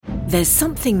There's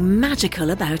something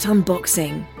magical about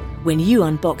unboxing. When you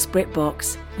unbox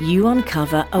BritBox, you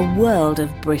uncover a world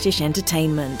of British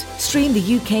entertainment. Stream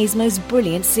the UK's most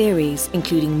brilliant series,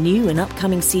 including new and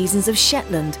upcoming seasons of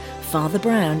Shetland, Father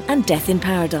Brown and Death in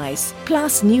Paradise.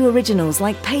 Plus new originals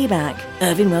like Payback,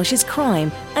 Irving Welsh's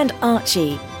Crime and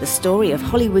Archie, the story of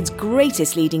Hollywood's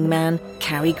greatest leading man,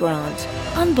 Cary Grant.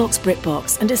 Unbox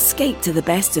BritBox and escape to the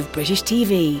best of British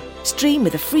TV. Stream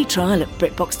with a free trial at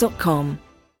BritBox.com.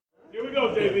 Here we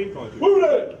go, JB.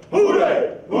 Hooray!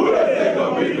 Hooray! Hooray! They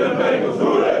gon' beat the Bengals.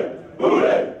 Hooray!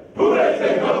 Hooray! Hooray!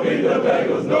 They gon' beat the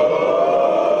Bengals. No!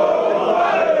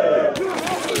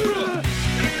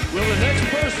 Will the next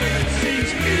person that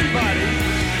sees anybody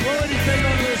throw anything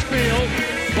onto this field,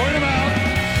 point them out,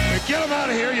 and get them out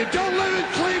of here? You don't live in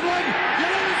Cleveland. You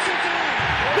live in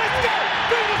Cincinnati. Let's go!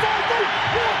 Bengals on three.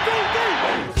 1,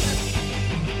 2, 3.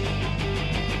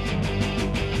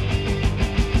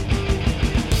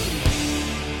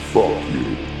 Fuck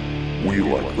you. We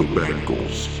like the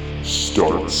Bengals.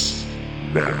 Starts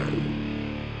now.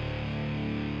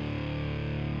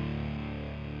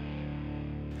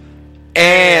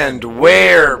 And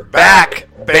we're back,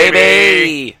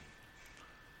 baby!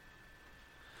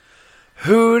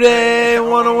 Who they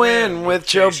want to win with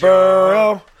Joe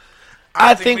Burrow?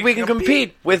 I think we can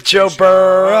compete with Joe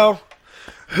Burrow.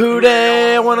 Who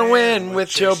they want to win with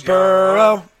Joe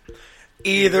Burrow?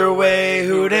 Either way,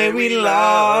 who they we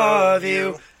love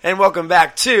you. And welcome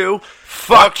back to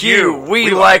Fuck You, We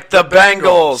Like the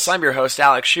Bengals. I'm your host,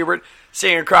 Alex Schubert.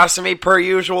 Sitting across from me, per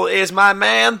usual, is my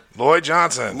man, Lloyd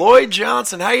Johnson. Lloyd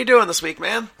Johnson. How you doing this week,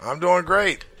 man? I'm doing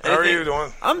great. How are you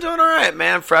doing? I'm doing all right,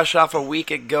 man. Fresh off a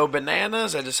week at Go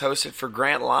Bananas. I just hosted for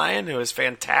Grant Lyon, who was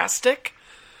fantastic.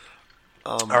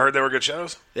 I heard they were good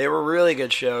shows. They were really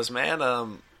good shows, man. I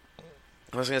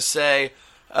was going to say,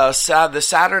 the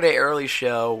Saturday early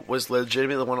show was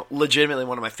legitimately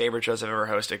one of my favorite shows I've ever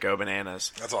hosted at Go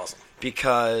Bananas. That's awesome.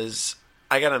 Because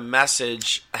I got a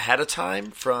message ahead of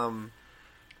time from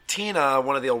Tina,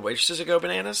 one of the old waitresses at Go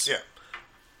Bananas. Yeah.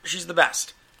 She's the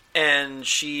best. And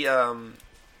she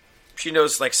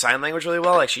knows, like, sign language really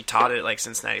well. Like, she taught it at, like,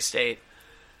 Cincinnati State.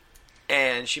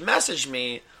 And she messaged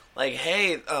me, like,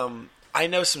 hey, I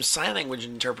know some sign language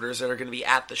interpreters that are going to be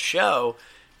at the show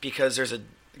because there's going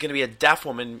to be a deaf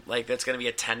woman, like, that's going to be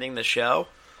attending the show.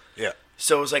 Yeah.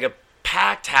 So it was like a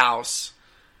packed house,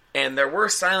 and there were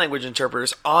sign language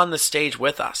interpreters on the stage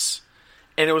with us.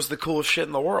 And it was the coolest shit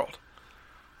in the world.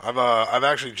 I've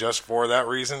actually, just for that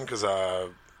reason, because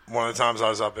one of the times I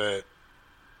was up at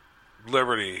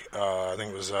Liberty, I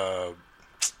think it was a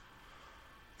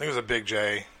Big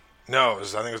J. No, I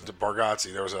think it was the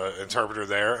Bargatze. There was an interpreter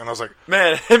there, and I was like,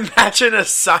 man, imagine a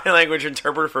sign language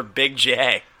interpreter for Big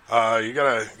J. You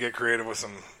gotta get creative with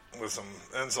some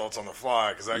insults on the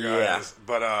fly, because that guy is.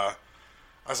 But I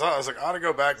was like, I ought to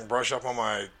go back and brush up on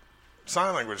my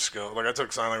sign language skill. Like, I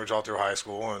took sign language all through high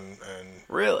school, and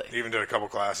really even did a couple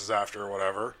classes after or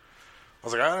whatever. I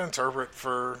was like, I ought to interpret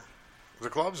for the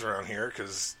clubs around here,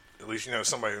 because at least you know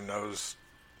somebody who knows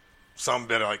some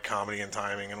bit of, like, comedy and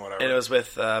timing and whatever. And it was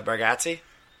with Bargatze?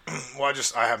 Well,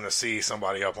 I happened to see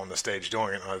somebody up on the stage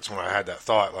doing it, and that's when I had that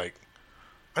thought, like,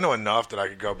 I know enough that I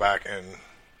could go back and,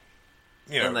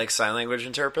 you know. And, like, sign language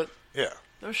interpret? Yeah.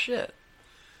 No shit.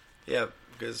 Yeah,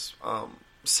 because,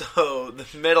 so the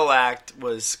middle act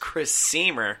was Chris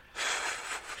Seamer.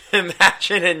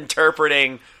 Imagine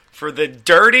interpreting for the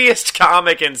dirtiest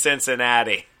comic in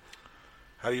Cincinnati.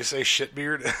 How do you say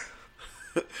shitbeard?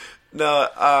 No,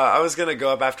 I was going to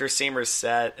go up after Seamer's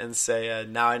set and say,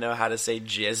 now I know how to say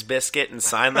jizz biscuit in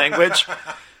sign language.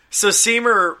 So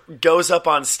Seamer goes up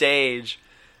on stage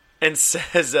and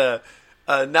says,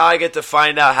 now I get to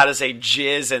find out how to say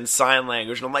jizz in sign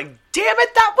language. And I'm like, damn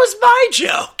it, that was my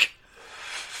joke.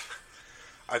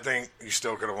 I think you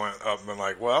still could have went up and been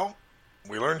like, well,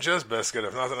 we learned jizz biscuit,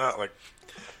 if nothing else. Like,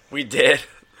 we did.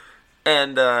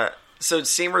 And so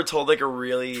Seamer told, like,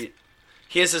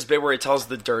 he has this bit where he tells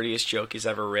the dirtiest joke he's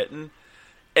ever written.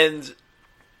 And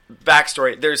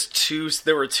backstory,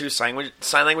 there were two sign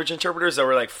language interpreters that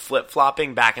were, like,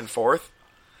 flip-flopping back and forth.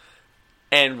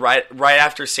 And right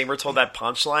after Seamer told that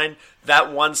punchline,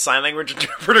 that one sign language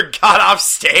interpreter got off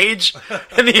stage,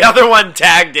 and the other one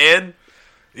tagged in.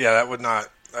 Yeah, that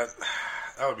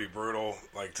would be brutal.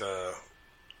 Like,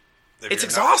 it's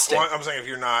exhausting. I'm saying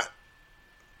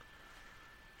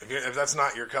if that's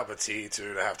not your cup of tea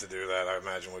to have to do that, I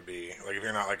imagine would be like, if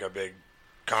you're not like a big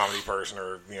comedy person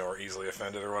or, you know, or easily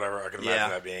offended or whatever, I can imagine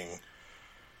that being.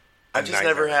 I've just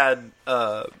never had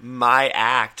my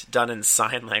act done in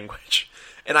sign language.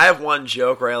 And I have one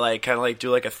joke where I, like, kind of, like,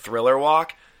 do, like, a thriller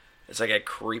walk. It's like a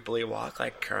creepily walk,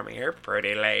 like, come here,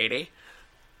 pretty lady.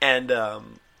 And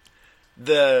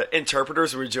the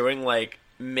interpreters were doing, like,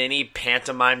 mini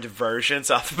pantomimed versions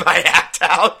of my act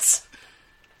outs.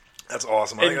 That's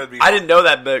awesome. I think that'd be I didn't know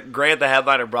that, but Grant, the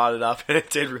headliner, brought it up, and it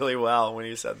did really well when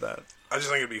he said that. I just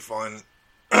think it'd be fun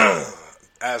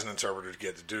as an interpreter to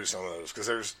get to do some of those, because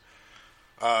there's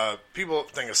people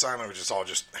think of sign language is all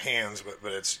just hands,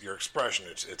 but it's your expression.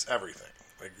 It's everything.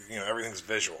 Like, you know, everything's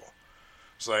visual.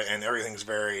 So and everything's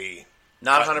very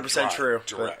not 100% true,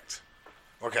 direct.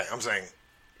 Okay, I'm saying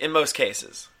in most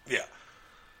cases, yeah.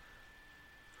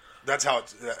 That's how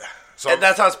it's. So and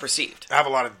that's how it's perceived. I have a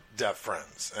lot of deaf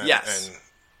friends, and, yes, and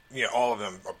you know, all of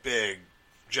them are big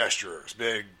gesturers,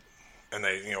 big, and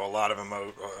they, you know, a lot of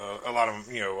emoting, a lot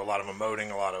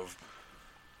of,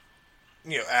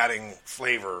 you know, adding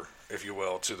flavor, if you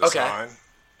will, to the sign.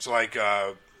 So like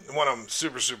one of them,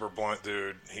 super blunt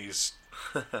dude. He's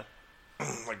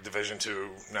like Division II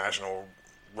national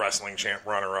wrestling champ,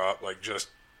 runner up, like just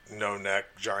no neck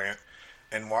giant.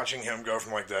 And watching him go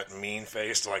from like that mean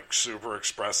face to like super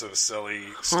expressive, silly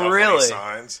stuff on these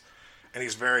signs, and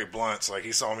he's very blunt. So like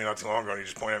he saw me not too long ago, and he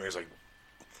just pointed at me. He's like,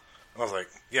 I was like,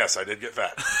 yes, I did get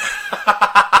fat.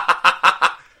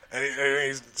 And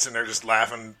he's sitting there just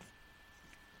laughing,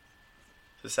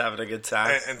 just having a good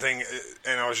time.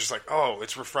 And I was just like, oh,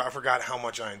 I forgot how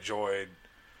much I enjoyed,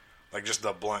 like just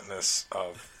the bluntness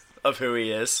of who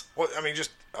he is. Well, I mean,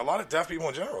 just a lot of deaf people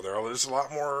in general. There's a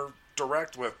lot more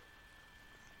direct with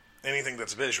anything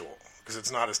that's visual, because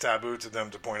it's not as taboo to them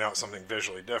to point out something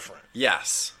visually different.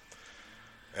 Yes.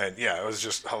 And yeah, it was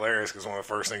just hilarious, because one of the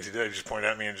first things he did, he just pointed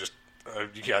at me and just,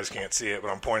 you guys can't see it, but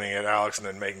I'm pointing at Alex and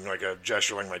then making like a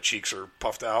gesture like my cheeks are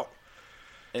puffed out.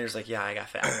 And he was like, yeah, I got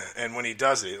fat. And when he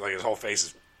does it, like his whole face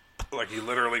is, like he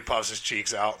literally puffs his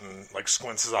cheeks out and like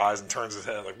squints his eyes and turns his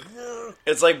head like, "Grr."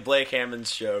 It's like Blake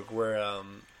Hammond's joke where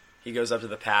he goes up to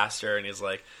the pastor and he's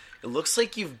like, it looks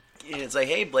like it's like,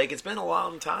 hey, Blake, it's been a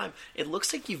long time. It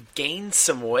looks like you've gained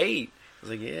some weight. I was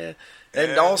like, yeah.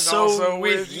 And also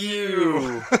with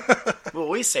you. Well,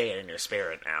 we say it in your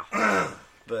spirit now.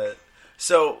 But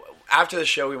so after the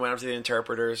show, we went up to the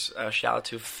interpreters. Shout out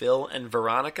to Phil and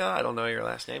Veronica. I don't know your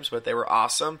last names, but they were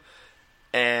awesome.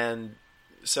 And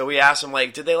so we asked them,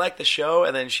 like, did they like the show?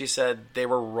 And then she said they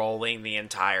were rolling the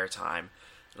entire time.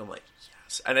 And I'm like,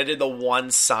 yes. And I did the one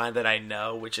sign that I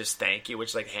know, which is thank you, which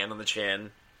is like hand on the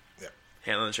chin. Yeah.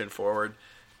 Hand on the chin forward.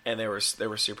 And they were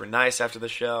super nice after the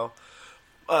show.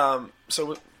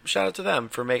 So shout out to them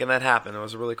for making that happen. It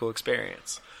was a really cool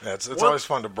experience. Yeah, it's always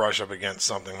fun to brush up against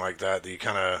something like that you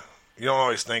don't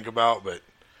always think about, but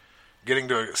getting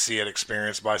to see it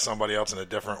experienced by somebody else in a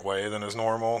different way than is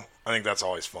normal, I think that's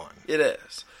always fun. It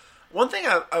is. One thing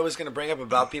I was going to bring up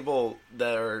about people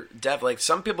that are deaf, like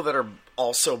some people that are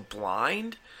also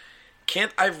blind,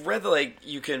 I've read that like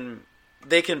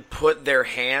they can put their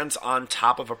hands on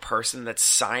top of a person that's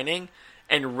signing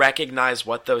and recognize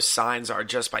what those signs are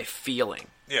just by feeling.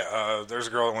 Yeah, there's a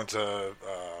girl that went to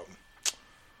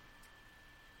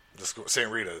the school,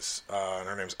 St. Rita's, and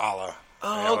her name's Ala.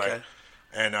 Oh, okay.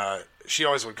 And she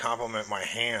always would compliment my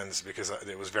hands because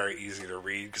it was very easy to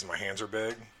read because my hands are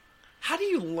big. How do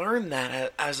you learn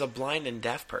that as a blind and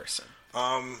deaf person?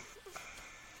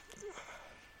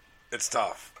 It's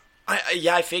tough.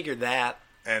 I figured that.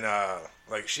 And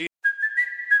like she.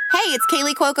 Hey, it's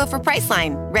Kaylee Cuoco for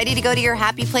Priceline. Ready to go to your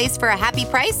happy place for a happy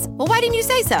price? Well, why didn't you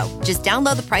say so? Just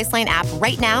download the Priceline app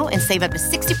right now and save up to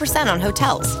 60% on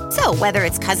hotels. So whether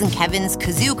it's Cousin Kevin's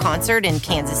Kazoo Concert in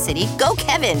Kansas City, go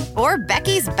Kevin, or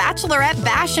Becky's Bachelorette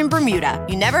Bash in Bermuda,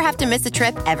 you never have to miss a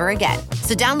trip ever again.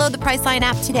 So download the Priceline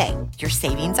app today. Your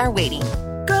savings are waiting.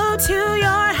 Go to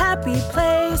your happy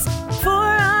place for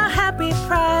a happy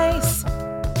price.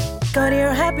 Go to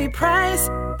your happy price,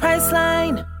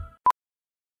 Priceline.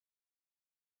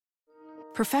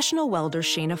 Professional welder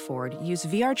Shayna Ford used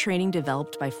VR training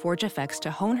developed by ForgeFX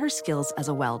to hone her skills as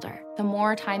a welder. The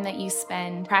more time that you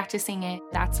spend practicing it,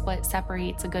 that's what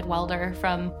separates a good welder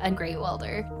from a great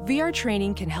welder. VR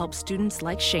training can help students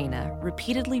like Shayna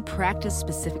repeatedly practice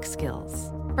specific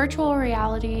skills. Virtual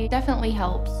reality definitely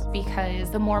helps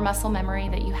because the more muscle memory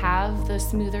that you have, the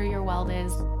smoother your weld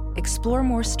is. Explore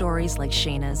more stories like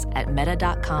Shayna's at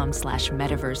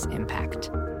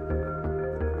meta.com/metaverseimpact.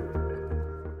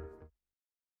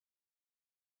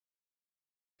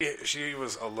 She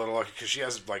was a little lucky because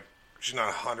she's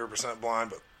not 100% blind,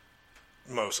 but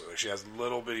mostly. She has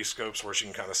little bitty scopes where she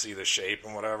can kind of see the shape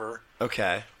and whatever.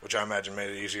 Okay. Which I imagine made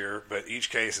it easier. But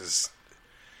each case is,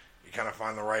 you kind of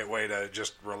find the right way to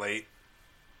just relate,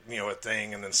 a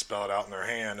thing and then spell it out in their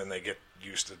hand, and they get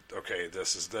used to, okay,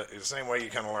 this is the same way you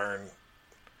kind of learn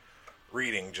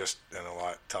reading, just in a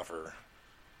lot tougher.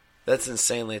 That's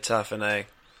insanely tough, and I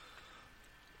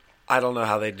don't know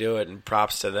how they do it, and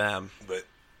props to them. But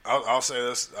I'll say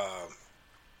this,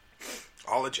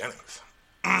 Alla Jennings.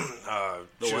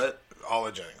 What?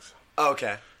 Alla Jennings. Oh,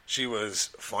 okay. She was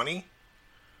funny.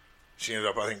 She ended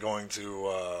up, I think, going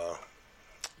to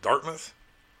Dartmouth.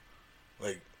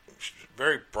 Like,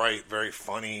 very bright, very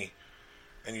funny.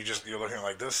 And you're looking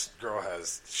like, this girl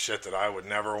has shit that I would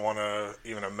never want to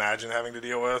even imagine having to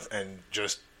deal with. And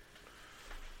just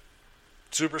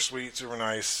super sweet, super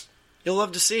nice. You'll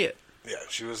love to see it. Yeah,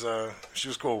 she was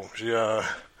cool. She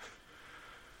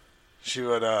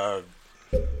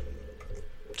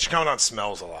commented on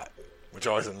smells a lot, which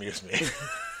always amused me.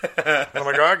 I'm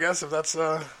like, I guess if that's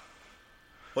Well,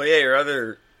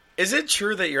 yeah, is it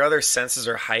true that your other senses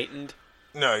are heightened?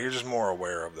 No, you're just more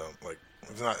aware of them. Like,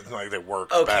 it's not like they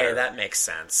work okay, better. That makes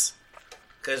sense.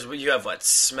 Because you have what?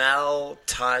 Smell,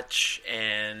 touch,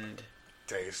 and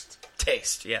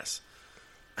taste, yes.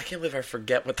 I can't believe I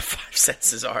forget what the 5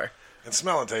 senses are. And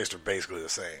smell and taste are basically the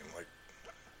same. Like,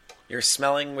 you're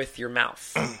smelling with your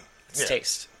mouth. It's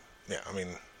taste. Yeah, I mean,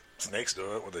 snakes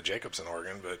do it with the Jacobson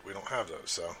organ, but we don't have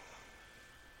those, so.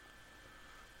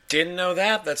 Didn't know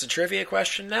that. That's a trivia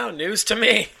question now. News to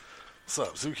me. What's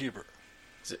up, zookeeper?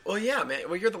 Well, yeah, man.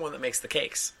 Well, you're the one that makes the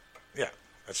cakes. Yeah,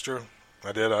 that's true.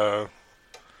 I did.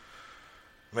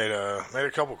 Made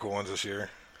a couple cool ones this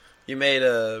year. You made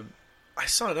I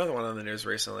saw another one on the news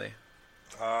recently.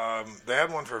 They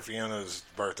had one for Fiona's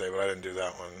birthday, but I didn't do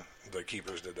that one. The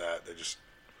keepers did that. They just.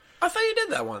 I thought you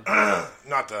did that one.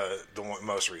 Not the one,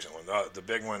 most recent one. The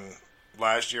big one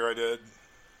last year I did,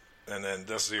 and then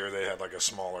this year they had like a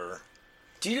smaller.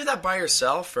 Do you do that by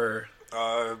yourself or?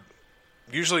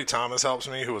 Usually Thomas helps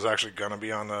me, who was actually going to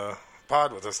be on the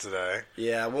pod with us today.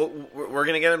 Yeah, well, we're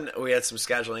going to get him. We had some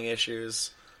scheduling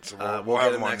issues. So we'll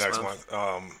have him on next month.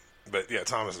 But yeah,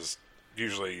 Thomas is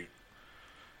usually,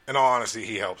 in all honesty,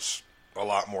 he helps a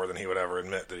lot more than he would ever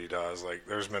admit that he does. Like,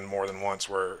 there's been more than once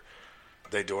where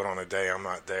they do it on a day I'm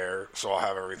not there, so I'll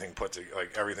have everything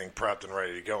everything prepped and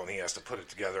ready to go, and he has to put it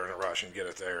together in a rush and get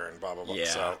it there and blah blah blah. Yeah.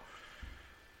 So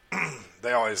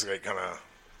they always kind of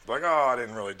like, oh, I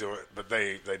didn't really do it, but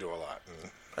they do a lot.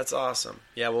 And that's awesome.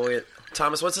 Yeah, well,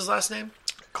 Thomas, what's his last name?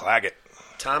 Claggett.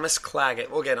 Thomas Claggett.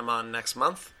 We'll get him on next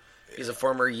month. Yeah. He's a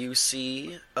former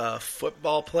UC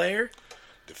football player.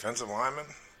 Defensive lineman.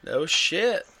 No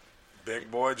shit.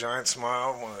 Big boy, giant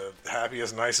smile, one of the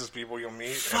happiest, nicest people you'll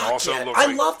meet. Fuck and also yeah. looks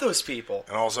I love those people.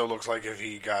 And also looks like if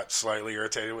he got slightly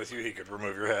irritated with you, he could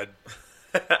remove your head.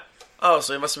 Oh,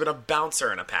 so he must have been a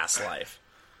bouncer in a past life.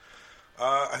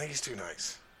 I think he's too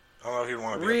nice. I don't know if he'd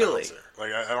want to be a bouncer.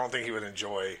 Like, I don't think he would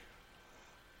enjoy.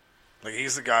 Like,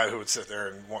 he's the guy who would sit there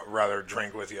and rather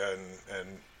drink with you,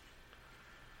 and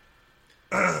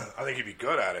I think he'd be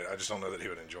good at it. I just don't know that he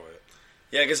would enjoy it.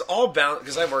 Yeah, because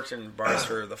I worked in bars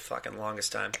for the fucking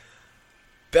longest time.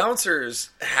 Bouncers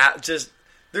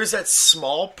there's that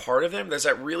small part of them. There's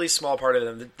that really small part of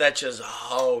them that just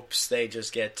hopes they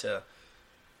just get to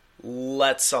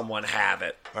let someone have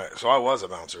it. All right, so I was a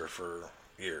bouncer for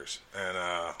years, and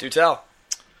do tell.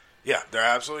 Yeah, there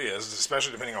absolutely is,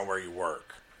 especially depending on where you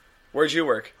work. Where'd you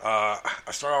work? I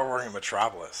started out working in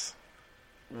Metropolis.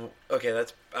 Okay,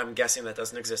 I'm guessing that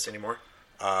doesn't exist anymore.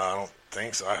 I don't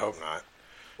think so. I hope not.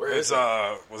 Where is it?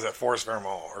 Was at Forest Fair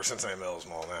Mall or Cincinnati Mills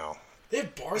Mall now. They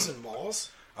have bars and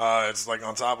malls? It's like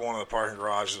on top of one of the parking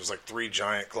garages. It was like 3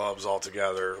 giant clubs all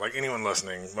together. Like, anyone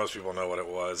listening, most people know what it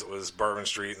was. It was Bourbon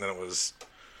Street, and then it was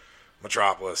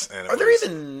Metropolis. And Are there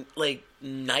even like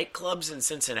nightclubs in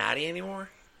Cincinnati anymore?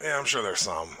 Yeah, I'm sure there's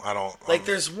some. I don't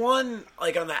there's one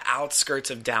like on the outskirts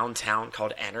of downtown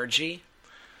called Energy.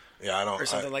 Yeah, I don't. Or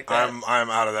something like that. I'm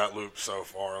out of that loop so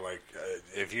far. Like,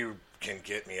 if you can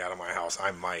get me out of my house, I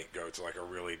might go to like a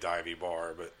really divey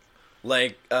bar, but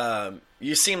like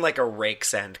you seem like a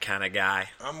Rake's End kind of guy.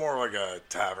 I'm more like a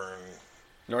tavern.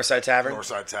 Northside Tavern?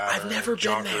 Northside Tavern. I've never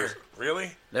been there.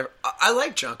 Really? Never. I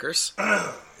like Junkers.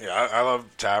 Yeah, I love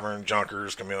Tavern,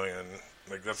 Junkers, Chameleon.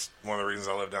 Like, that's one of the reasons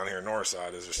I live down here in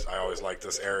Northside is just I always like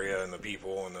this area and the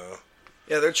people and the.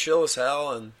 Yeah, they're chill as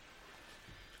hell, and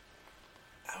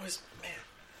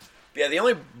yeah, the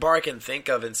only bar I can think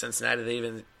of in Cincinnati that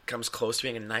even comes close to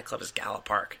being a nightclub is Gallup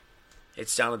Park.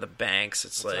 It's down at the banks.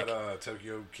 It's What's like that,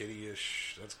 Tokyo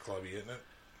Kitty-ish. That's clubby, isn't it?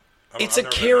 It's a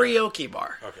karaoke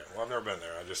bar. Okay, well, I've never been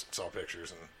there. I just saw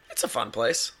pictures and. It's a fun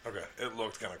place. Okay, it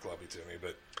looked kind of clubby to me,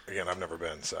 but again, I've never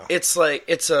been. So it's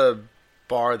a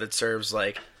bar that serves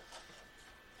like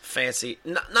fancy,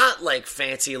 not like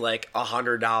fancy like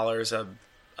 $100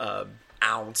 a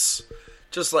ounce,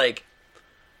 just like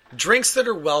drinks that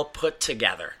are well put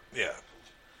together. Yeah.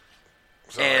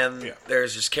 So, and yeah.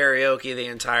 there's just karaoke the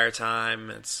entire time.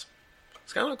 It's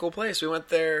kind of a cool place. We went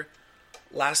there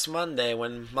last Monday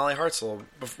when Molly Hartzell,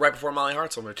 right before Molly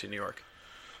Hartzell moved to New York.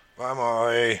 Bye,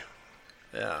 Molly.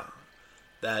 Yeah,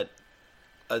 that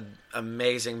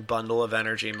amazing bundle of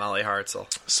energy, Molly Hartzell.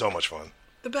 So much fun.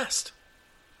 The best.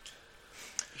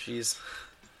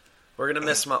 We're gonna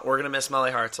miss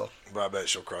Molly Hartzell. But I bet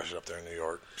she'll crush it up there in New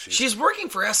York. She's working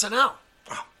for SNL.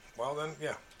 Oh, well then,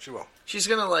 yeah, she will. She's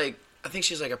gonna I think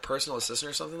she's like a personal assistant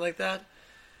or something like that.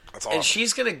 That's awesome. And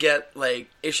she's gonna get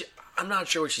I'm not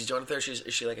sure what she's doing up there. Is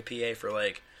she like a PA for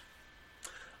like?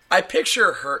 I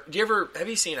picture her. Have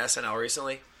you seen SNL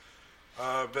recently?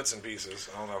 Bits and pieces.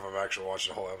 I don't know if I've actually watched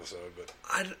the whole episode, but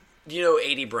you know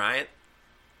A.D. Bryant?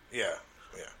 Yeah.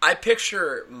 I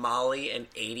picture Molly and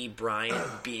A.D.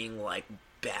 Bryant being like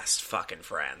best fucking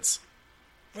friends.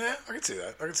 Yeah, I can see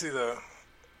that. I can see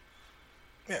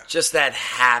yeah. Just that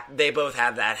they both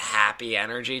have that happy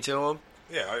energy to them.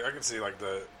 Yeah, I can see like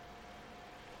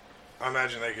I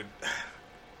imagine they could.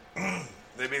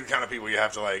 They'd be the kind of people you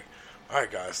have to like. All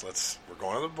right, guys, we're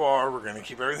going to the bar. We're going to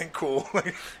keep everything cool.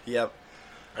 Yep.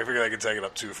 I figure they could take it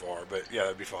up too far, but yeah,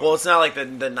 that'd be fun. Well, it's not like the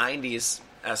 '90s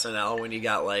SNL when you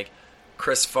got like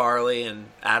Chris Farley and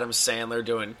Adam Sandler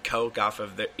doing coke off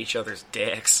of each other's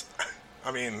dicks.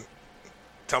 I mean,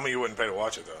 tell me you wouldn't pay to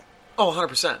watch it though. Oh,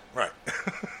 100%. Right.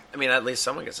 I mean, at least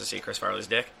someone gets to see Chris Farley's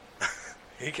dick.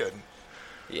 He couldn't.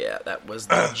 Yeah, that was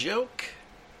the joke.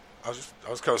 I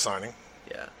was co-signing.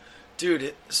 Yeah,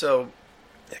 dude. So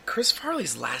Chris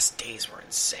Farley's last days were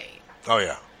insane. Oh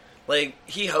yeah. Like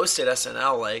he hosted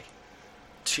SNL like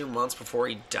 2 months before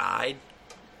he died.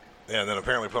 Yeah, and then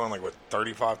apparently put on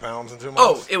 35 pounds in 2 months.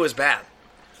 Oh, it was bad.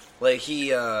 Like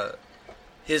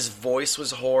his voice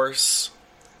was hoarse.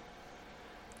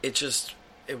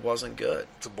 It wasn't good.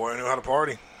 It's a boy who knew how to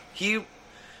party. He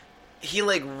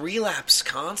relapsed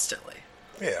constantly.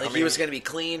 Yeah, he was going to be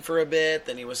clean for a bit,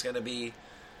 then he was going to be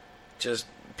just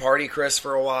party Chris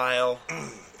for a while.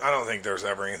 I don't think there's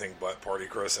ever anything but party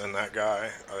Chris in that guy.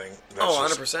 I think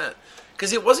that's 100%.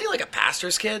 Because wasn't he like a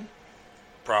pastor's kid?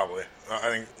 Probably. I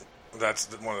think that's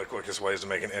one of the quickest ways to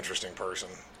make an interesting person.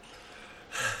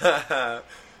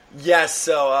 Yes,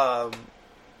 so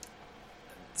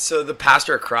the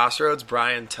pastor at Crossroads,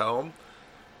 Brian Tome,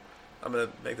 I'm going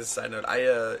to make this a side note.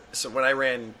 So when I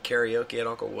ran karaoke at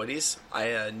Uncle Woody's,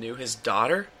 I knew his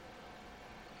daughter.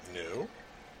 Knew?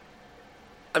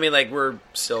 I mean, we're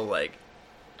still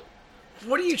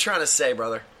what are you trying to say,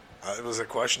 brother? It was a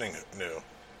questioning new.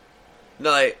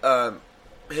 No,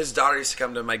 his daughter used to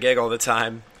come to my gig all the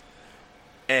time,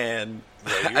 and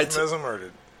euphemism or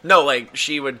did? No,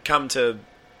 she would come to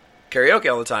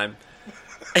karaoke all the time,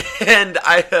 and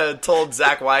I told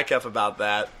Zach Wyckoff about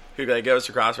that, who goes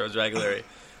to Crossroads regularly.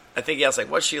 I think he asked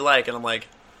what's she like, and I'm like,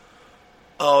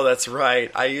 oh, that's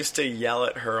right. I used to yell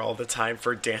at her all the time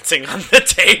for dancing on the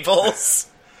tables.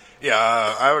 Yeah,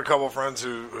 I have a couple of friends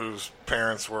whose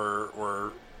parents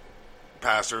were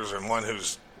pastors, and one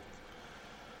whose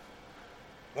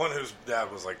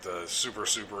dad was the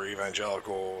super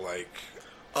evangelical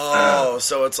Oh,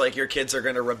 so it's your kids are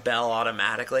going to rebel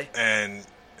automatically? And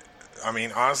I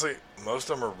mean, honestly,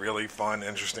 most of them are really fun,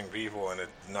 interesting people, and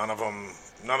none of them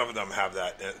have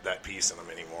that piece in them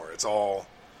anymore. It's all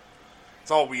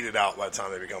weeded out by the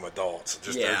time they become adults.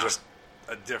 They're just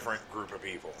a different group of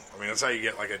people. I mean, that's how you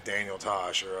get a Daniel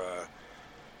Tosh or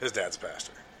his dad's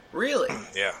pastor. Really?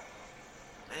 Yeah.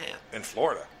 Man. In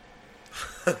Florida.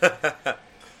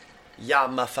 Y'all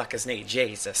motherfuckers need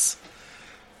Jesus.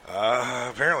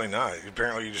 Apparently not.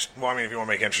 Apparently you just... Well, I mean, if you want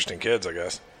to make interesting kids, I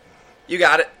guess. You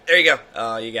got it. There you go.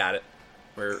 Oh, you got it.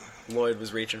 Where Lloyd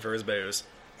was reaching for his booze.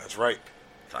 That's right.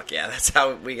 Fuck yeah. That's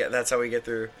how we get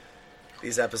through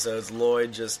these episodes.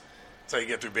 Lloyd just... That's how you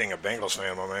get through being a Bengals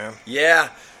fan, my man. Yeah.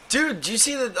 Dude, do you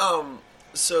see that,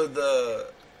 so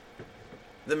the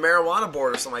marijuana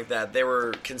board or something like that, they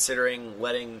were considering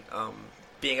letting,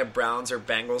 being a Browns or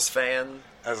Bengals fan...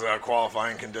 As a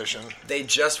qualifying condition. They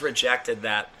just rejected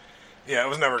that. Yeah, it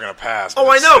was never going to pass. Oh,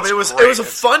 I know, but it was a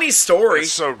funny story.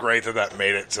 It's so great that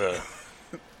made it to...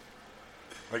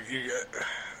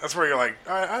 that's where you're all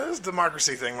right, this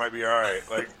democracy thing might be all right.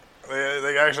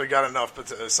 They actually got enough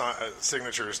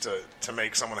signatures to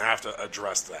make someone have to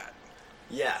address that.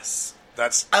 Yes.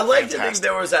 I like to think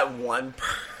there was that one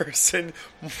person,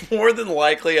 more than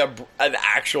likely an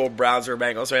actual Browns or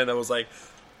Bengals fan, that was like,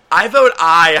 I vote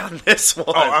aye on this one.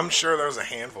 Oh, I'm sure there was a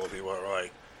handful of people that were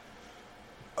like,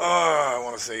 oh, I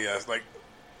want to say yes.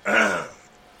 I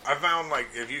found,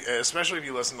 especially if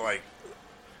you listen to, I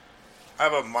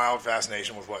have a mild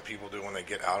fascination with what people do when they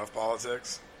get out of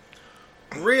politics.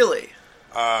 Really?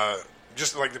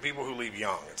 just like the people who leave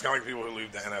young. It's kind of like people who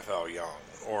leave the NFL young,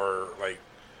 or like,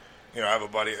 I have a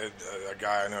buddy, a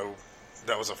guy I know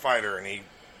that was a fighter, and he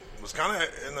was kind of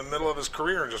in the middle of his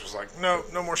career and just was like, no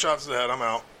more shots to the head, I'm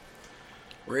out.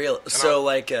 Real? So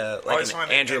like an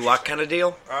Andrew Luck kind of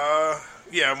deal?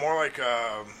 Yeah, more like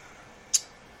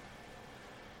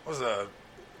what was the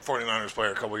 49ers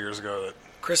player a couple years ago that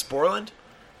Chris Borland?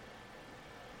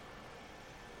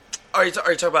 Are you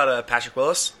talking about Patrick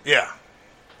Willis? Yeah,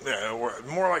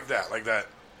 more like that. Like that,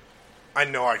 I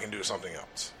know I can do something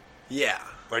else. Yeah,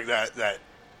 like that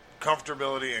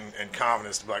comfortability and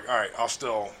confidence to be like, all right, I'll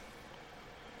still.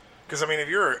 Because I mean, if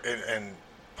you're in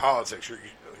politics,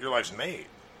 your life's made.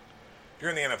 If you're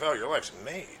in the NFL, your life's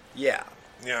made. Yeah.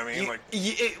 You know what I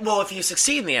mean? Well, if you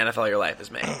succeed in the NFL, your life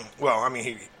is made. Well, I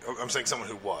mean, I'm saying someone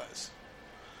who was.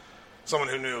 Someone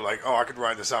who knew, like, I could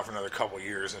ride this out for another couple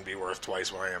years and be worth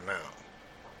twice what I am now.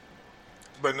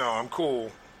 But no, I'm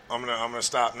cool. I'm gonna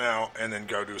stop now and then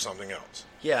go do something else.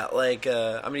 Yeah, like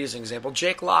I'm gonna use an example.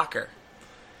 Jake Locker.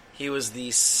 He was the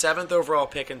 7th overall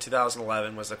pick in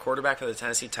 2011. Was the quarterback for the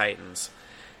Tennessee Titans,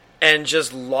 and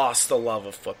just lost the love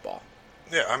of football.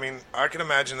 Yeah, I mean, I can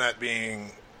imagine that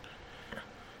being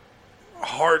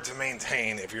hard to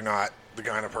maintain if you're not the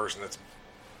kind of person that's.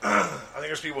 I think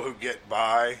there's people who get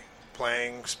by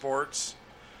playing sports,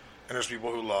 and there's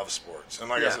people who love sports. And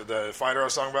like I said, the fighter I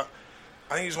was talking about,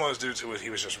 I think he's one of those dudes who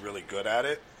he was just really good at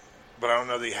it, but I don't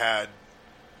know that he had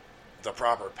the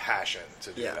proper passion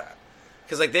to do that.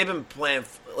 Because like they've been playing,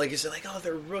 like you said, like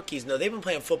they're rookies. No, they've been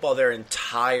playing football their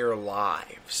entire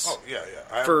lives. Oh yeah.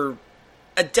 For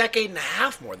a decade and a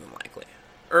half, more than likely,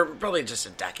 or probably just a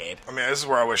decade. I mean, this is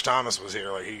where I wish Thomas was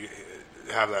here. Like he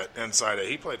have that insight that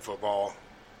he played football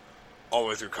all the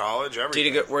way through college.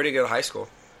 Everything. Where did he go to high school?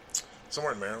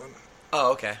 Somewhere in Maryland.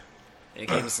 Oh, okay. And he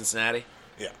came to Cincinnati?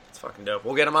 Yeah. It's fucking dope.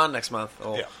 We'll get him on next month.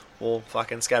 We'll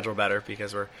fucking schedule better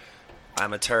because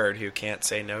I'm a turd who can't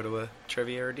say no to a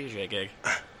trivia or DJ gig.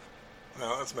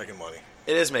 No, that's making money.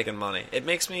 It is making money. It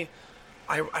makes me...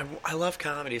 I love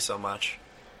comedy so much.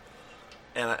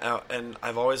 And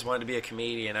I've always wanted to be a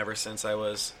comedian ever since I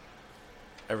was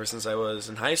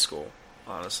in high school,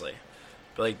 honestly.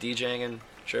 But like DJing and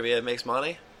trivia, it makes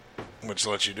money. Which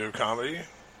lets you do comedy?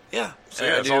 Yeah. So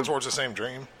yeah, it's all towards the same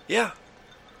dream. Yeah.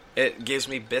 It gives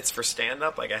me bits for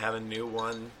stand-up. Like I have a new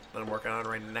one that I'm working on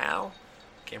right now.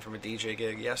 Came from a DJ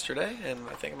gig yesterday, and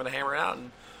I think I'm going to hammer it out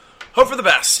and hope for the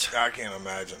best. I can't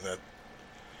imagine that.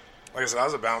 Like I said, I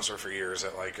was a bouncer for years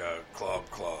at like a club.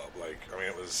 Like, I mean,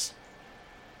 it was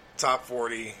top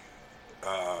 40,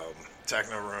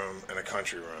 techno room, and a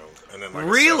country room. And then like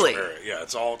really? Yeah,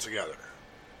 it's all together.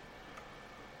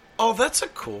 Oh, that's a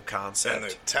cool concept. And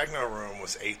the techno room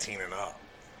was 18 and up.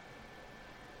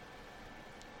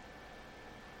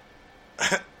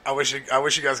 I wish you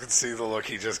guys could see the look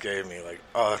he just gave me. Like,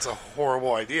 oh, that's a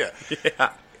horrible idea.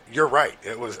 Yeah, you're right.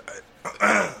 It was,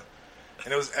 and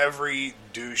it was every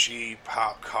douchey,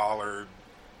 pop collar,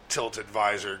 tilted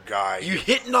visor guy. You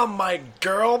hitting on my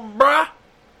girl, bruh?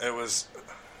 It was,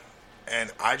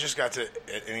 and I just got to,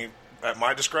 at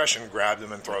my discretion, grab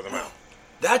them and throw them out.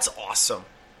 That's awesome.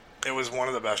 It was one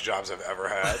of the best jobs I've ever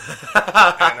had,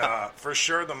 and for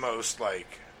sure the most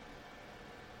like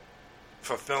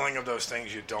fulfilling of those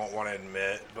things you don't want to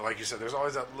admit. But like you said, there's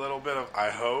always that little bit of I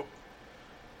hope.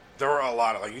 There were a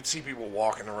lot of like you'd see people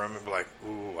walk in the room and be like,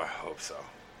 "Ooh, I hope so.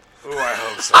 Ooh, I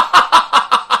hope so."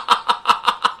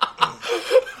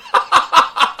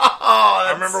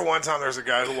 I remember one time there was a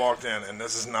guy who walked in, and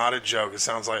this is not a joke. It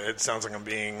sounds like I'm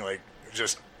being like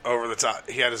just over the top.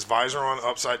 He had his visor on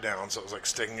upside down, so it was like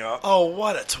sticking up. Oh,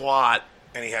 what a twat.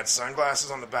 And he had sunglasses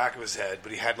on the back of his head,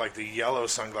 but he had like the yellow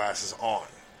sunglasses on.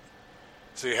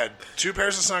 So he had 2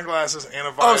 pairs of sunglasses and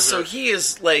a visor. Oh, so he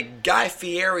is like Guy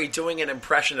Fieri doing an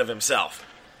impression of himself.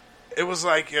 It was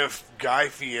like if Guy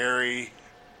Fieri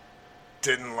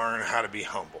didn't learn how to be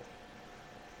humble.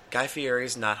 Guy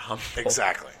Fieri's not humble.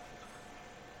 Exactly.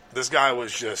 This guy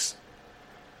was just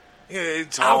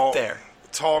tall, out there.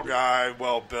 Tall guy,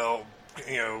 well built,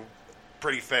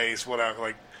 pretty face, whatever.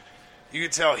 Like you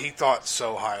could tell he thought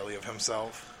so highly of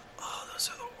himself. Oh, those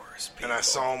are the worst people. And I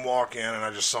saw him walk in, and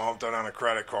I just saw him throw down a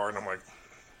credit card, and I'm like,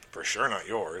 for sure not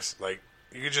yours. Like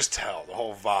you could just tell the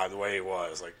whole vibe, the way he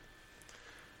was. Like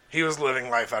he was living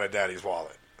life out of Daddy's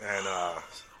wallet, and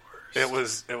it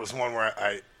was one where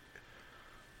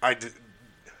I did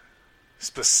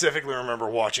specifically remember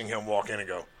watching him walk in and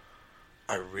go,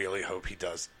 I really hope he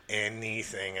does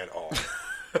anything at all.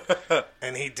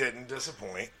 And he didn't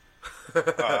disappoint.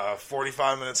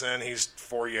 45 minutes in, he's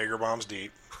 4 Jaeger bombs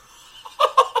deep.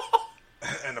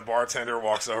 And the bartender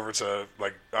walks over to,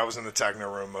 like, I was in the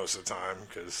techno room most of the time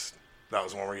because That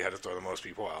was one where you had to throw the most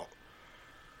people out.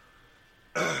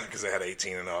 Because they had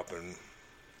 18 and up, and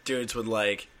dudes would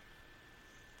like...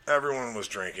 Everyone was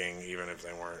drinking, even if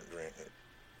they weren't drinking.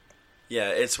 Yeah,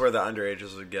 it's where the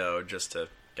underages would go just to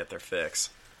get their fix.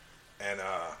 And,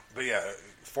 but yeah,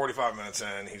 45 minutes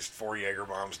in, he's 4 Jaeger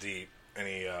bombs deep, and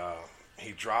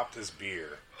he dropped his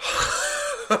beer.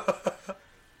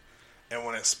 And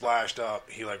when it splashed up,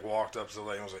 he like walked up to the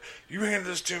lady and was like, "You handed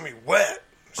this to me wet."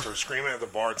 And started screaming at the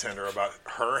bartender about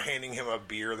her handing him a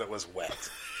beer that was wet.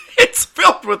 It's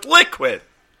filled with liquid.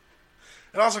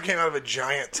 It also came out of a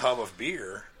giant tub of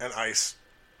beer and ice.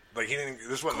 Like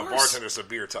this wasn't the bartender, it's a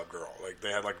beer tub girl. Like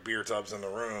they had like beer tubs in the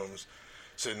rooms,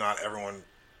 so not everyone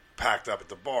packed up at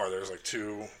the bar. There's like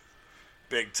 2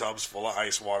 big tubs full of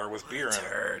ice water with beer in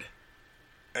it.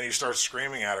 And he starts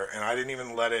screaming at her, and I didn't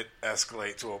even let it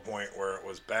escalate to a point where it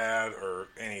was bad or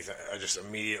anything. I just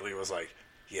immediately was like,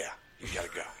 "Yeah, you gotta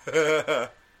go."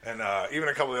 And even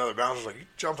a couple of the other bouncers were like, "You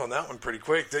jumped on that one pretty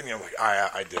quick, didn't you?" I'm like,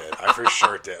 I did. I for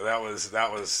sure did. That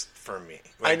was for me.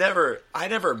 Like, I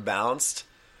never bounced,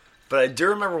 but I do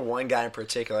remember one guy in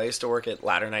particular. I used to work at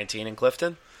Ladder 19 in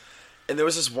Clifton, and there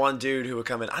was this one dude who would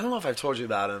come in. I don't know if I've told you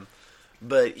about him,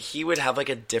 but he would have like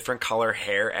a different color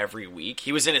hair every week.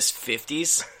 He was in his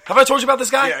 50s. Have I told you about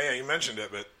this guy? Yeah, you mentioned it,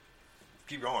 but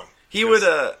keep going. He would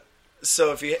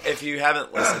so if you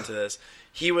haven't listened to this,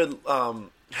 he would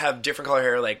have different color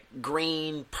hair like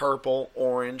green, purple,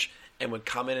 orange, and would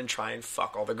come in and try and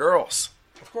fuck all the girls.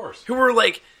 Of course. Who were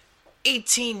like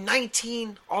 18,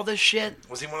 19, all this shit.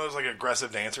 Was he one of those like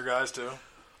aggressive dancer guys too?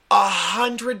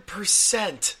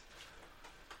 100%.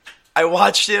 I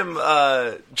watched him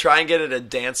try and get at a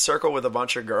dance circle with a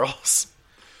bunch of girls.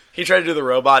 He tried to do the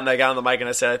robot, and I got on the mic and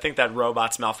I said, "I think that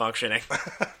robot's malfunctioning."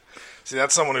 See,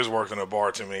 that's someone who's worked in a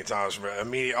bar too many times.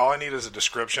 All I need is a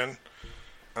description,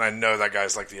 and I know that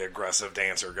guy's like the aggressive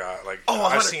dancer guy. Like,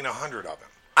 I've seen 100 of them.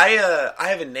 I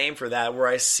have a name for that, where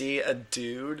I see a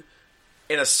dude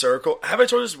in a circle. Have I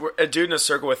told you this? A dude in a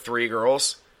circle with 3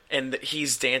 girls, and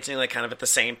he's dancing like kind of at the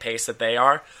same pace that they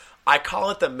are. I call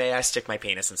it the "May I stick my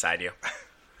penis inside you."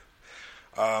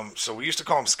 So we used to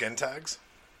call them skin tags.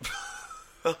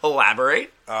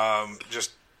 Elaborate.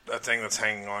 Just a thing that's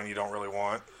hanging on you don't really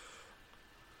want.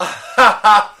 It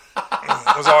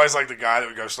was always like the guy that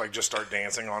would go like just start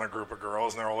dancing on a group of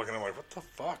girls, and they're all looking at him like, "What the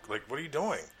fuck? Like, what are you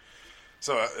doing?"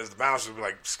 So as the bouncers would be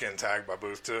like skin tagged by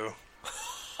Booth too.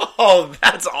 Oh,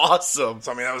 that's awesome.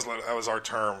 So I mean, that was our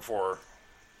term for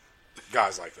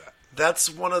guys like that. That's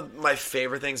one of my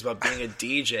favorite things about being a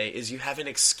DJ is you have an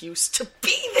excuse to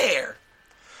be there.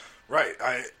 Right.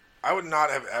 I would not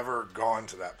have ever gone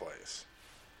to that place.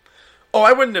 Oh,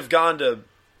 I wouldn't have gone to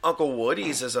Uncle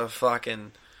Woody's as a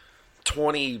fucking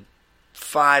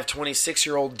 25,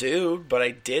 26-year-old dude, but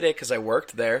I did it because I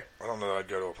worked there. I don't know that I'd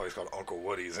go to a place called Uncle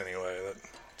Woody's anyway.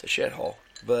 It's a shithole,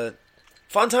 but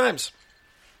fun times.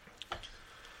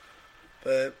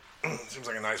 But seems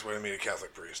like a nice way to meet a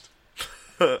Catholic priest.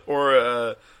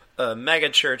 Or a mega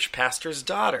church pastor's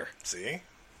daughter. See?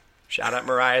 Shout out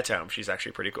Mariah Tome. She's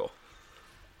actually pretty cool.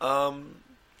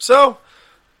 So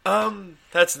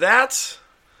that's that.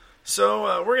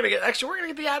 So we're gonna get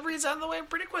the ad reads out of the way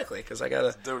pretty quickly because I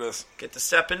gotta do this. Get to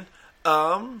stepping. Do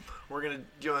you want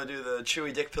to do the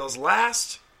chewy dick pills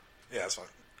last? Yeah, that's fine.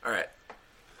 All right.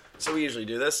 So we usually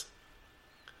do this.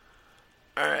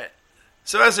 All right.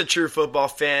 So as a true football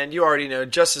fan, you already know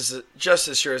just as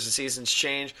sure as the seasons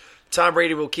change, Tom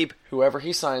Brady will keep whoever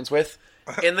he signs with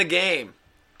in the game.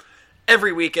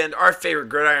 Every weekend, our favorite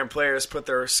gridiron players put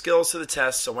their skills to the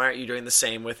test, so why aren't you doing the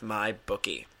same with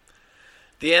MyBookie?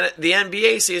 The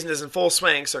NBA season is in full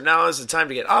swing, so now is the time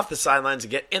to get off the sidelines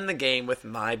and get in the game with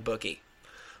MyBookie.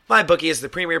 MyBookie is the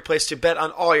premier place to bet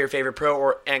on all your favorite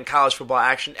pro and college football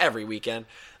action every weekend.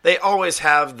 They always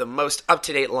have the most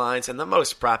up-to-date lines and the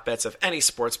most prop bets of any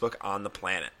sportsbook on the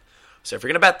planet. So if you're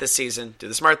going to bet this season, do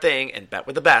the smart thing and bet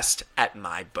with the best at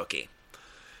MyBookie.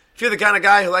 If you're the kind of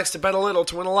guy who likes to bet a little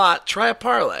to win a lot, try a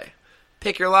parlay.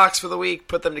 Pick your locks for the week,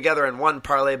 put them together in one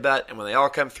parlay bet, and when they all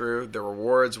come through, the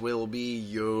rewards will be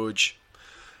huge.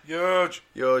 Huge.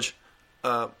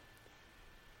 Why,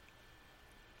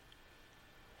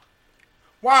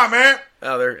 man?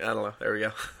 Oh, I don't know. There we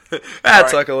go. That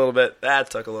took a little bit.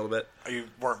 You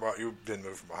didn't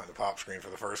move from behind the pop screen for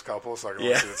the first couple, so I can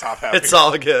only see the top half. It's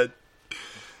all good.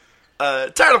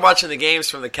 Tired of watching the games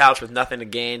from the couch with nothing to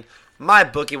gain?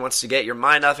 MyBookie wants to get your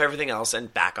mind off everything else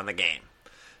and back on the game.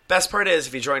 Best part is,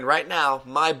 if you join right now,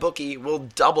 MyBookie will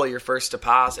double your first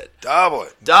deposit. Double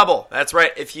it. Double. That's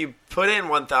right. If you put in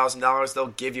 $1,000, they'll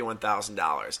give you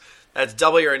 $1,000. That's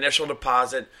double your initial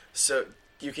deposit, so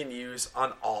you can use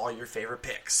on all your favorite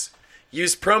picks.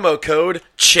 Use promo code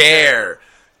CHAIR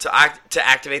to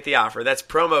activate the offer. That's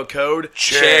promo code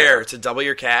CHAIR to double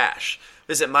your cash.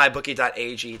 Visit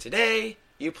mybookie.ag today.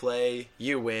 You play,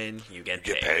 you win, you get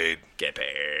paid. Get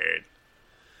paid.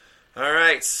 All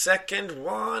right, second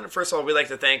one. First of all, we'd like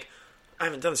to thank, I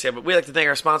haven't done this yet, but we'd like to thank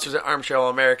our sponsors at Armchair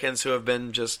All-Americans who have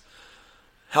been just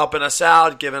helping us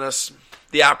out, giving us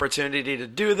the opportunity to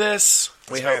do this.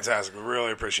 It's fantastic. We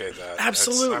really appreciate that.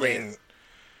 Absolutely.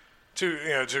 Two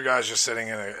guys just sitting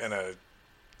in a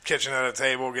kitchen at a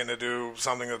table getting to do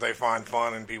something that they find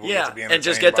fun and people get to be entertained and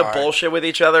just get to by. bullshit with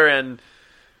each other. And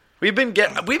we've been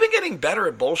getting better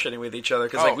at bullshitting with each other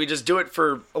because we just do it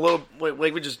for a little.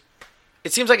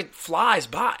 It seems like it flies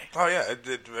by. Oh yeah,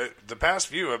 the past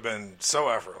few have been so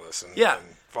effortless and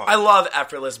fun. I love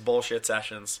effortless bullshit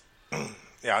sessions.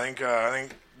 Yeah, I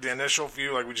think the initial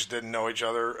few, we just didn't know each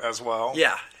other as well.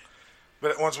 Yeah,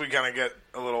 but once we kind of get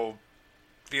a little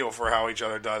feel for how each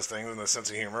other does things and the sense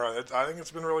of humor, I think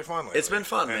it's been really fun lately. It's been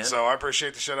fun, man. And so I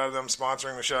appreciate the shit out of them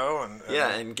sponsoring the show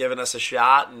and giving us a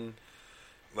shot and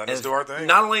letting us do our thing.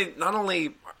 Not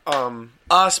only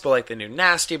us, but the new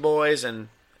Nasty Boys and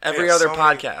every other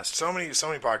podcast. So many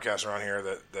podcasts around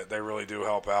here that they really do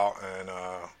help out, and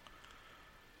I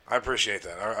appreciate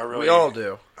that. I really, we all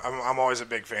do. I'm always a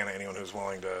big fan of anyone who's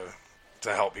willing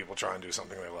to help people try and do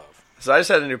something they love. So I just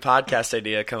had a new podcast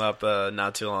idea come up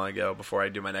not too long ago before I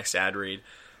do my next ad read.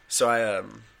 So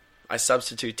I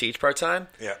substitute teach part-time.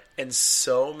 Yeah. And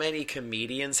so many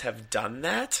comedians have done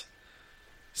that.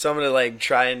 So I'm going to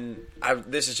try and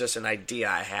this is just an idea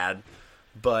I had,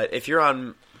 but if you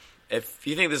think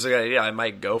this is a good idea, I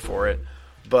might go for it.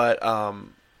 But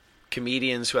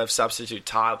comedians who have substitute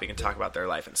taught, we can talk about their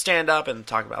life in stand-up and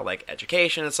talk about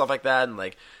education and stuff like that, and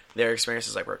their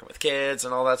experiences working with kids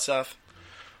and all that stuff.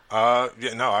 I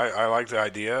like the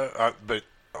idea, but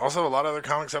also a lot of other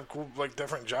comics have cool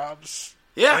different jobs.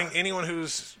 Yeah, I think anyone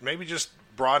who's maybe just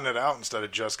broaden it out instead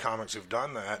of just comics who've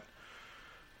done that.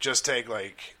 Just take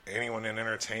anyone in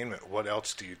entertainment. What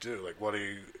else do you do? What do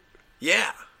you?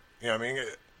 Yeah, what I mean.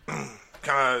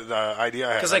 Kind of the idea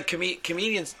I had. Because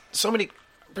comedians,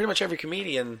 pretty much every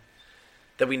comedian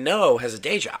that we know has a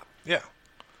day job. Yeah,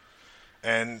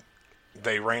 and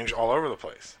they range all over the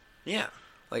place. Yeah.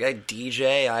 I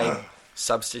DJ, I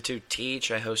substitute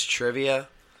teach, I host trivia.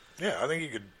 Yeah, I think you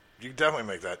could definitely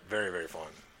make that very, very fun.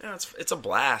 Yeah, it's a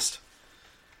blast.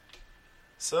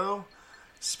 So,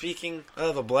 speaking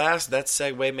of a blast, that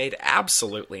segue made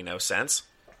absolutely no sense.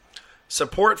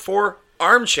 Support for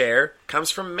Armchair comes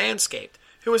from Manscaped,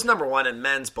 who is #1 in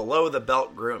men's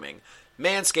below-the-belt grooming.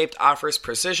 Manscaped offers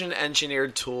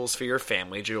precision-engineered tools for your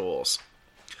family jewels.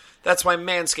 That's why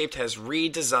Manscaped has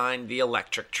redesigned the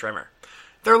electric trimmer.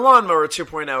 Their Lawnmower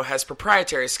 2.0 has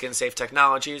proprietary skin-safe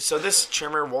technology, so this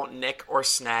trimmer won't nick or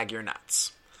snag your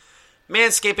nuts.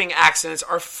 Manscaping accidents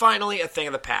are finally a thing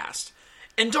of the past.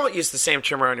 And don't use the same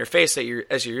trimmer on your face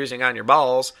as you're using on your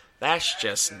balls. That's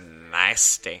just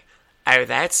nasty. Oh,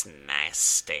 that's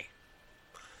nasty.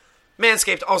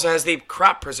 Manscaped also has the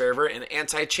Crop Preserver, an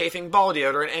anti-chafing ball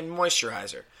deodorant and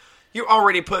moisturizer. You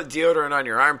already put deodorant on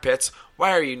your armpits.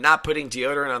 Why are you not putting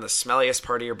deodorant on the smelliest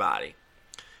part of your body?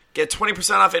 Get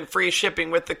 20% off and free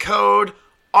shipping with the code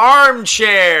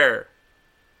ARMCHAIR.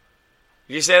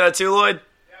 Did you say that too, Lloyd?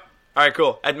 Yeah. All right,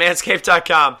 cool. At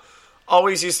manscaped.com.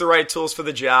 Always use the right tools for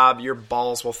the job. Your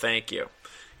balls will thank you.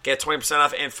 Get 20%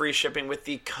 off and free shipping with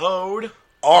the code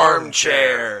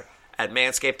ARMCHAIR at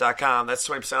manscaped.com. That's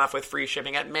 20% off with free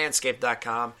shipping at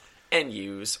manscaped.com and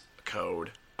use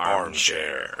code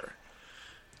ARMCHAIR.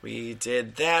 We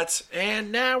did that,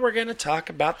 and now we're going to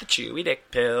talk about the Chewy Dick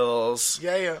Pills.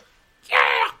 Yeah.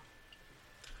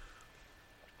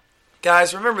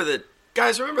 Guys, remember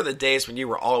the days when you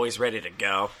were always ready to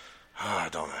go?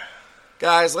 Don't I?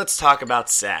 Guys, let's talk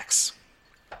about sex.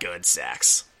 Good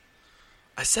sex.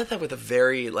 I said that with a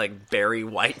very, Barry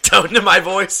White tone to my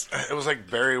voice. It was like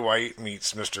Barry White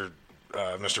meets Mr.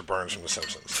 Burns from The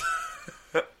Simpsons.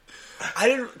 I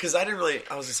didn't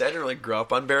really grow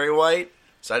up on Barry White.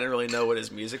 So I didn't really know what his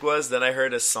music was. Then I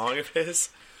heard a song of his,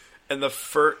 and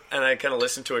I kind of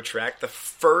listened to a track. The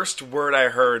first word I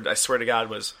heard, I swear to God,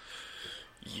 was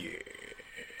 "yeah."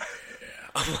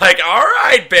 I'm like, all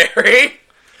right, Barry.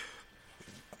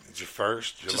 It's your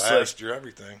first, your last, your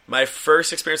everything. My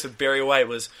first experience with Barry White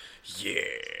was, yeah.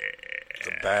 He's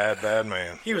a bad, bad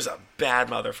man. He was a bad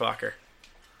motherfucker.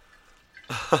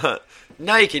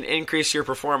 Now you can increase your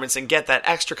performance and get that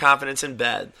extra confidence in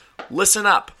bed. Listen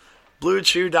up.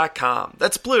 BlueChew.com.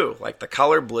 That's blue, like the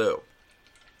color blue.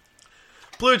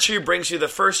 Blue Chew brings you the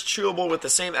first chewable with the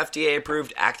same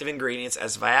FDA-approved active ingredients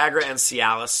as Viagra and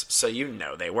Cialis, so you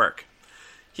know they work.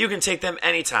 You can take them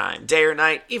anytime, day or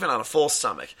night, even on a full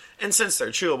stomach. And since they're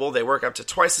chewable, they work up to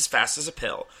twice as fast as a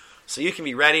pill, so you can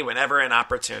be ready whenever an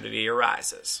opportunity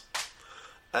arises.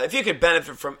 If you could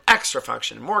benefit from extra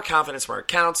function and more confidence where it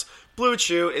counts, Blue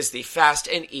Chew is the fast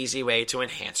and easy way to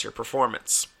enhance your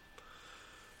performance.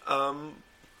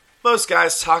 Most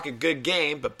guys talk a good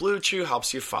game, but Blue Chew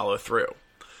helps you follow through.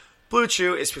 Blue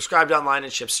Chew is prescribed online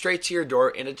and shipped straight to your door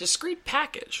in a discreet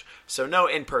package. So no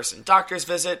in-person doctor's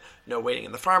visit, no waiting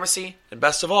in the pharmacy, and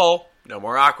best of all, no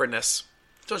more awkwardness.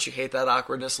 Don't you hate that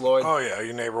awkwardness, Lloyd? Oh, yeah.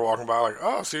 Your neighbor walking by like,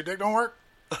 oh, so your dick don't work?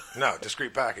 No,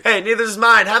 discreet package. Hey, neither does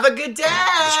mine. Have a good day!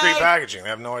 Discreet packaging. They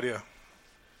have no idea.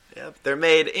 Yep, they're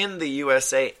made in the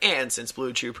USA, and since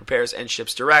Blue Chew prepares and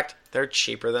ships direct, they're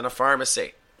cheaper than a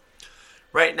pharmacy.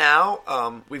 Right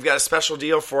now, we've got a special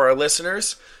deal for our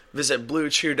listeners. Visit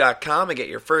BlueChew.com and get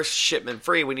your first shipment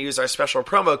free when you use our special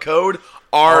promo code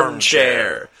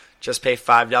ARMCHAIR. Just pay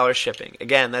 $5 shipping.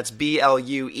 Again, that's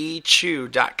BLUEChew.com,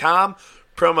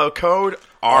 promo code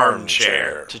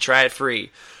ARMCHAIR to try it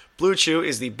free. Blue Chew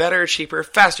is the better, cheaper,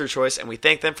 faster choice, and we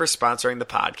thank them for sponsoring the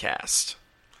podcast.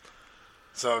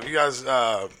 So if you guys,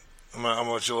 I'm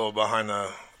gonna let you a little behind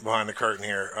the curtain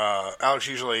here. Alex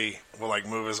usually will like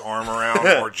move his arm around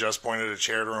or just point at a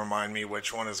chair to remind me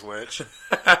which one is which.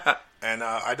 And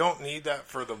I don't need that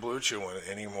for the Blue Chew one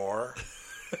anymore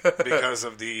because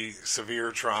of the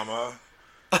severe trauma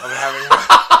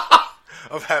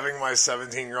of having my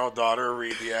 17-year-old daughter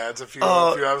read the ads a few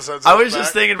episodes. I was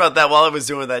just thinking about that while I was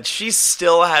doing that. She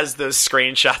still has those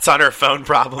screenshots on her phone,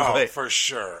 probably. Oh, for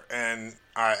sure. And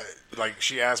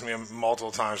she asked me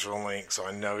multiple times for the link, so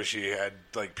I know she had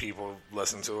people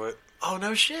listen to it. Oh,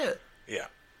 no shit. Yeah,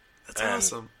 that's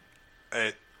awesome.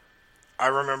 I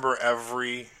remember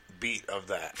every beat of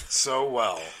that so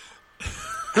well.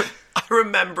 I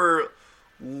remember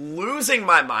losing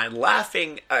my mind,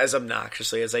 laughing as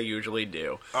obnoxiously as I usually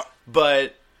do.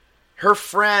 But her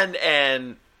friend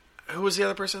and who was the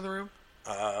other person in the room?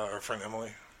 Her friend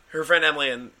Emily. Her friend Emily,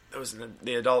 and it was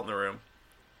the adult in the room.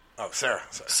 Oh, Sarah.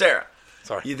 Sarah.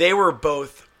 Sorry. They were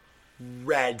both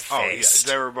red-faced.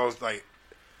 Oh, yeah. They were both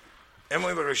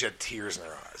Emily looked like she had tears in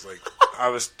her eyes. I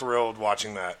was thrilled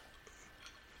watching that.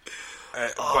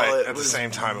 But at the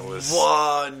same time, it was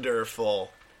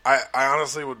wonderful. I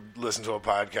honestly would listen to a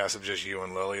podcast of just you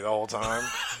and Lily the whole time.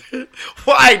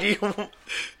 Why do you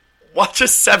watch a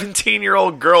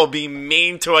 17-year-old girl be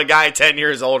mean to a guy 10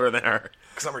 years older than her?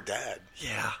 Because I'm her dad.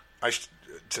 Yeah.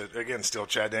 To again steal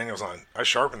Chad Daniels on, I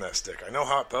sharpen that stick. I know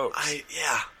how it pokes.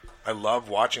 I love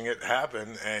watching it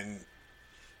happen, and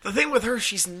the thing with her,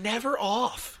 she's never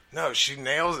off. No, she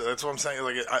nails it. That's what I'm saying.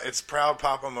 It's proud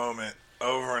papa moment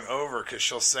over and over because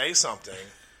she'll say something,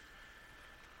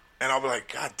 and I'll be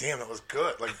like, God damn, that was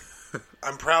good.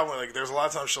 I'm proud when there's a lot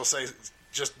of times she'll say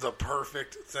just the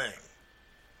perfect thing.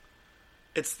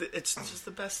 It's just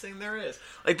the best thing there is.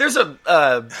 There's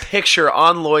a picture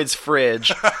on Lloyd's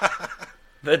fridge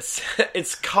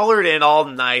it's colored in all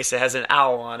nice. It has an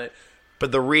owl on it,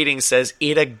 but the reading says,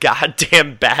 "Eat a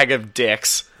goddamn bag of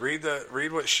dicks." Read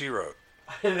what she wrote.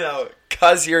 I know,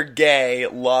 'cause you're gay,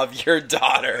 love your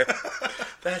daughter.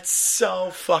 That's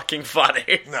so fucking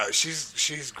funny. No,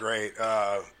 she's great.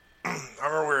 I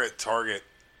remember we were at Target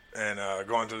and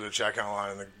going through the checkout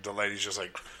line, and the lady's just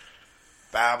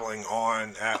babbling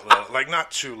on at Lily, not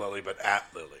to Lily, but at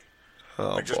Lily.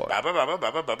 Oh, just boy.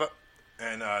 Ba.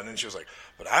 And then she was like,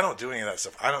 but I don't do any of that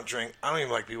stuff. I don't drink. I don't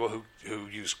even like people who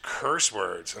use curse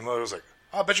words. And Lily was like,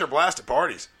 oh, I bet you're blast at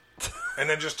parties. And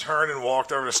then just turned and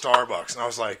walked over to Starbucks. And I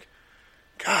was like,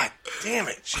 God damn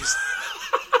it. She's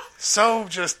so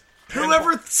just...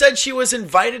 Whoever said she was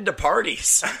invited to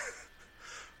parties?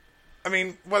 I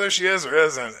mean, whether she is or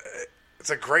isn't,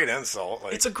 it's a great insult.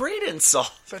 It's a great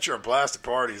insult. I bet you're a blast at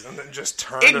parties. And then just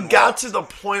turned and walked. Got to the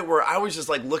point where I was just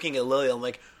looking at Lily. I'm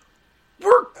like,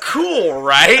 we're cool,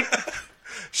 right?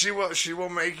 She will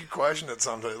make you question it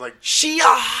sometimes. She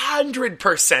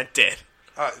 100% did.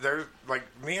 There's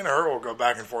me and her will go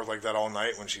back and forth like that all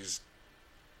night when she's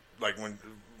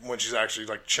when she's actually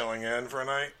chilling in for a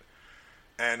night.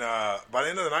 And by the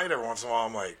end of the night, every once in a while,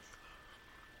 I'm like,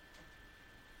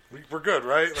 we're good,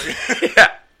 right?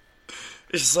 Yeah.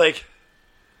 It's just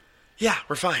yeah,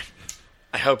 we're fine.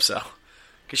 I hope so.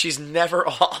 Because she's never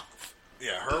off.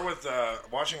 Yeah,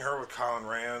 watching her with Colin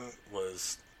Rand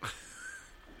was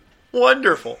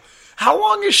wonderful. How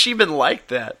long has she been like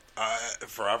that?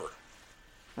 Forever.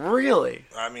 Really?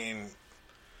 I mean,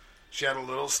 she had a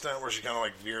little stint where she kind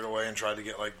of veered away and tried to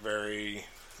get very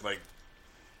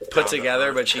put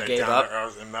together, but she gave up.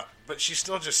 But she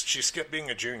still she skipped being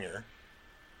a junior.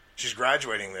 She's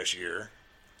graduating this year.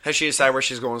 Has she decided where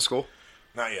she's going to school?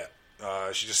 Not yet.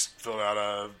 She just filled out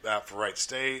a app for Wright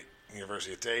State,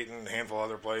 University of Dayton, a handful of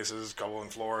other places, a couple in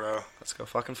Florida. Let's go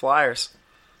fucking Flyers.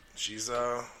 She's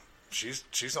on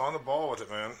the ball with it,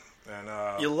 man.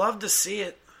 And you love to see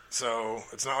it. So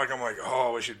it's not like I'm like,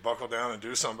 oh, we should buckle down and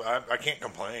do something. I can't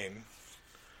complain.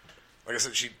 Like I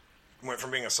said, she went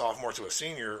from being a sophomore to a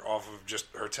senior off of just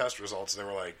her test results. They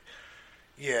were like,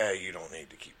 yeah, you don't need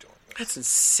to keep doing this. That's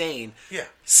insane. Yeah.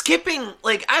 Skipping,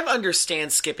 like, I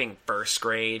understand skipping first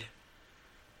grade,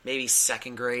 maybe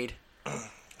second grade.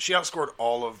 She outscored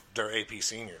all of their AP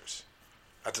seniors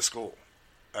at the school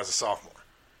as a sophomore.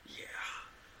 Yeah.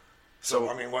 So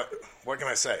I mean, what can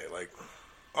I say? Like,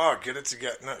 oh, get it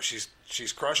together. No, she's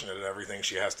crushing it at everything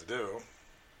she has to do.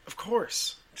 Of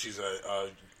course. She's a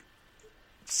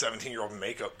 17-year-old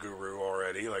makeup guru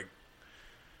already. Like,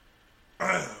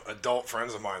 adult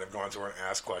friends of mine have gone to her and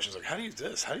asked questions like, how do you do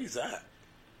this? How do you do that?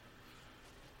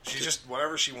 She's just,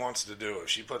 whatever she wants to do, if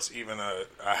she puts even a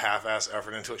half-ass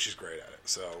effort into it, she's great at it.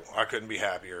 So I couldn't be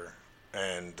happier.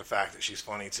 And the fact that she's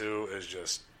funny, too, is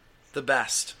just... the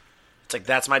best. It's like,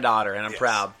 that's my daughter, and I'm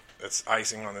proud. It's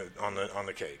icing on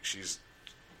the cake. She's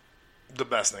the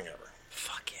best thing ever.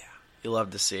 Fuck yeah. You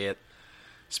love to see it.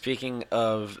 Speaking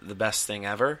of the best thing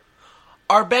ever,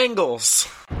 our Bengals.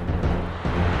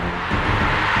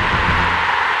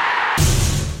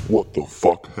 What the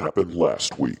fuck happened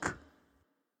last week?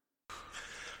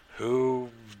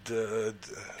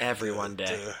 Everyone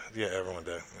did. Yeah, everyone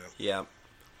did. Yeah.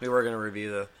 We were going to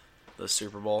review the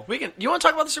Super Bowl. You want to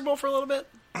talk about the Super Bowl for a little bit?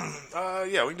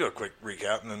 Yeah, we can do a quick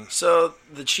recap. And then... So,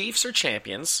 the Chiefs are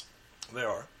champions. They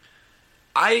are.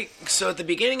 So at the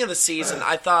beginning of the season,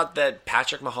 I thought that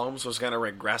Patrick Mahomes was going to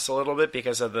regress a little bit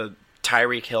because of the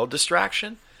Tyreek Hill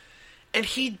distraction. And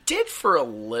he did for a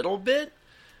little bit.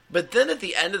 But then at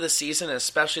the end of the season,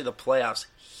 especially the playoffs,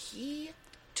 he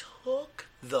took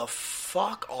the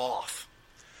fuck off.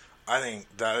 I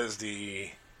think that is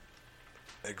the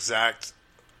exact,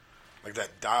 like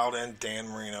that dialed-in Dan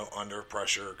Marino under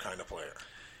pressure kind of player.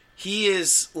 He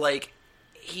is like,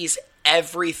 he's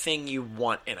everything you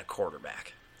want in a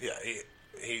quarterback. Yeah,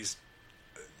 he's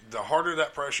the harder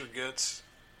that pressure gets,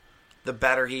 the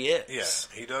better he is.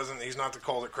 Yeah, he's not the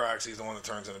cold that cracks. He's the one that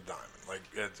turns into a diamond. Like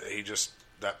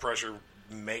that pressure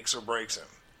makes or breaks him.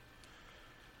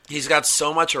 He's got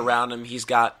so much around him. He's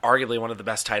got arguably one of the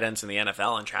best tight ends in the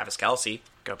NFL in Travis Kelce.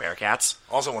 Go Bearcats.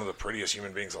 Also one of the prettiest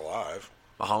human beings alive.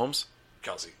 Mahomes.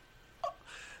 Kelce.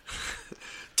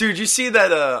 Dude, you see that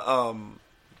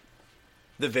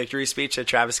the victory speech that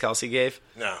Travis Kelce gave?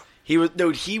 No.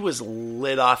 He was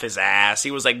lit off his ass.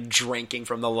 He was like drinking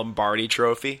from the Lombardi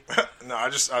trophy. No, I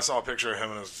saw a picture of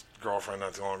him and his girlfriend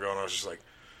not too long ago, and I was just like,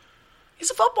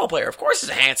 he's a football player. Of course he's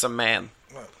a handsome man.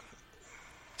 what?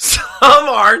 Some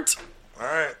aren't. All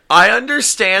right. I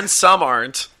understand some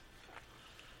aren't.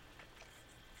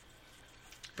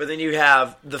 But then you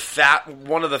have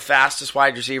one of the fastest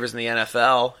wide receivers in the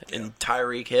NFL, in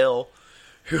Tyreek Hill,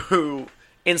 who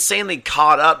insanely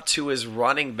caught up to his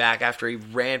running back after he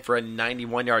ran for a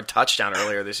 91-yard touchdown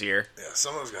earlier this year. Yeah,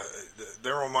 some of those guys, they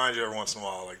remind you every once in a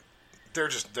while, like, they're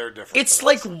different. It's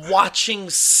like watching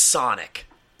Sonic.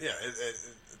 Yeah.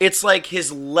 It's like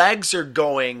his legs are just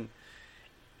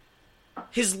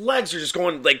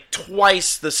going like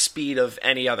twice the speed of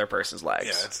any other person's legs.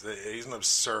 Yeah, he's an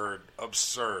absurd.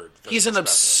 He's an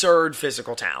absurd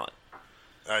physical talent.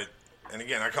 And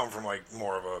again, I come from like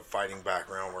more of a fighting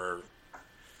background where,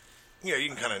 you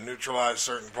can kind of neutralize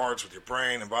certain parts with your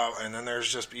brain and then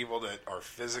there's just people that are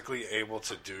physically able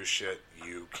to do shit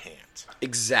you can't.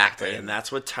 Exactly, and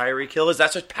that's what Tyreek Hill is.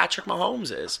 That's what Patrick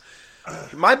Mahomes is.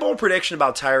 My bold prediction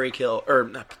about Patrick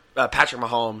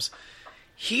Mahomes,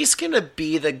 he's going to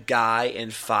be the guy in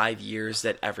 5 years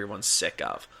that everyone's sick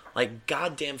of. Like,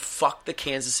 goddamn, fuck the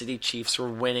Kansas City Chiefs for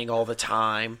winning all the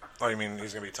time. Oh, you mean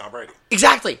he's going to be Tom Brady?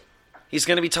 Exactly. He's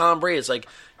going to be Tom Brady. It's like,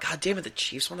 goddamn it, the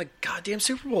Chiefs won the goddamn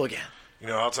Super Bowl again. You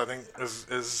know who else I think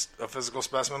is a physical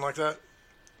specimen like that?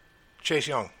 Chase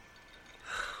Young.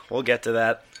 We'll get to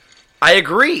that. I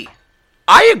agree.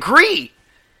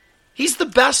 He's the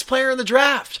best player in the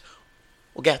draft.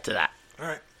 We'll get to that. All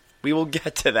right. We will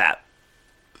get to that.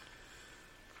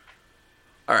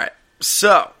 All right.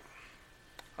 So,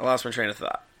 I lost my train of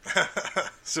thought.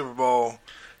 Super Bowl,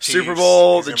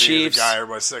 the Chiefs. The guy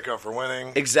everybody's sick of for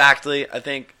winning. Exactly. I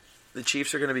think the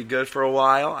Chiefs are going to be good for a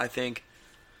while. I think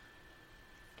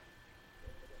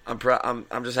I'm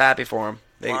just happy for them.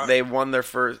 They won their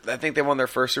first. I think they won their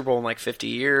first Super Bowl in like 50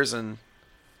 years, and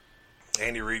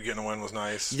Andy Reid getting a win was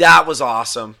nice. That was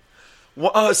awesome.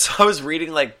 So I was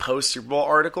reading like post Super Bowl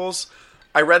articles.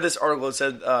 I read this article that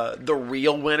said the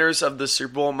real winners of the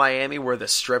Super Bowl in Miami were the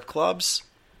strip clubs.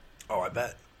 Oh, I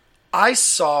bet.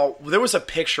 There was a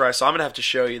picture I saw. I'm going to have to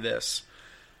show you this.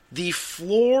 The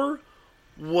floor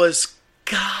was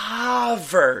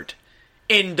covered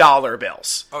in dollar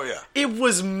bills. Oh, yeah. It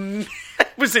was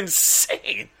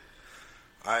insane.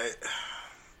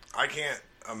 I can't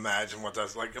imagine what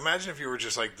that's like. Imagine if you were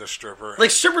just like the stripper. Like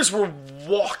strippers were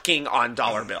walking on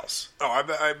dollar bills. Oh,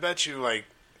 I bet you like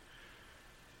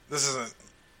this isn't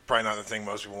probably not the thing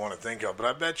most people want to think of, but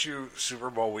I bet you Super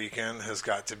Bowl weekend has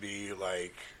got to be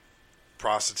like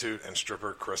prostitute and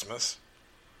stripper Christmas.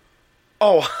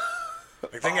 Oh.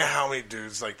 Like, think of how many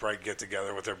dudes like probably get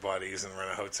together with their buddies and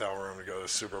rent a hotel room to go to the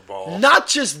Super Bowl. Not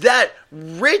just that,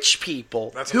 rich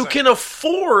people who can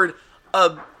afford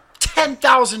a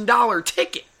 $10,000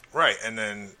 ticket. Right, and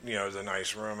then, the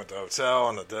nice room at the hotel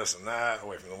and the this and that,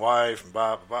 away from the wife and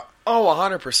blah, blah, blah. Oh,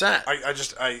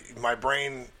 100%. My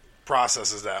brain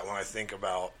processes that when I think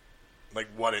about, like,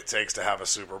 what it takes to have a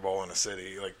Super Bowl in a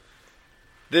city. Like,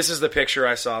 this is the picture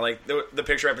I saw. Like, the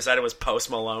picture right beside it was Post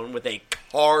Malone with a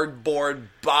cardboard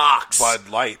box Bud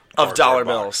Light of dollar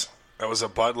bills. That was a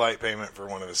Bud Light payment for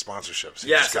one of his sponsorships. He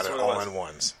Yes, just got that's it what it all was. in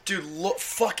ones. Dude,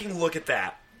 fucking look at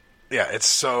that. Yeah, it's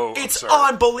so It's absurd.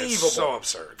 unbelievable. It's so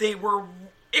absurd. It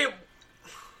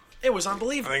was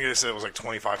unbelievable. I think they said it was like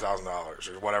 $25,000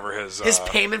 or whatever his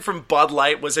payment from Bud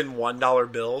Light was in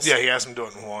 $1 bills. Yeah, he asked him to do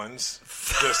it in ones,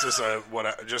 just as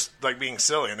just like being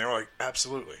silly, and they were like,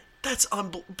 absolutely. That's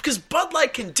unbelievable because Bud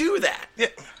Light can do that. Yeah,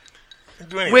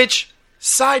 do anything. Which,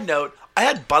 side note, I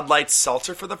had Bud Light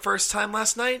seltzer for the first time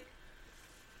last night.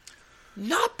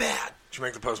 Not bad. Did you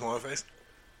make the Post Malone face?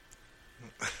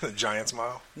 The giant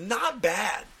smile. Not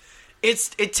bad.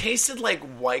 It tasted like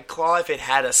White Claw if it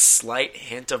had a slight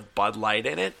hint of Bud Light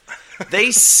in it. They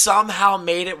somehow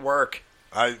made it work.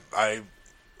 I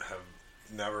have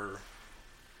never.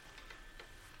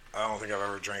 I don't think I've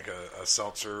ever drank a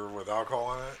seltzer with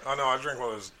alcohol in it. Oh no, I drink one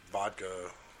of those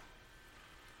vodka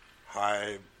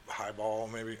highball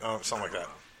maybe, something like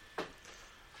that.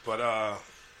 But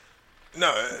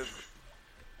no,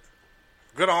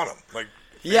 good on him. Like,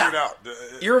 figure it out.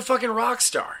 You're a fucking rock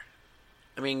star.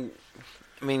 I mean,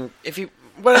 if you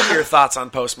whatever your thoughts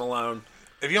on Post Malone.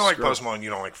 If you don't like Post Malone, you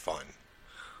don't like fun.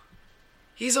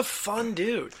 He's a fun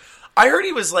dude. I heard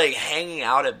he was like hanging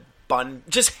out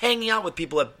with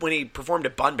people when he performed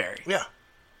at Bunbury. Yeah.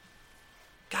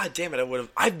 God damn it!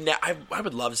 I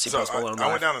would love to see Post Malone. I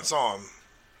went down and saw him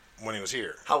when he was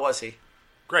here. How was he?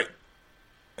 Great.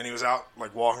 And he was out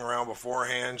like walking around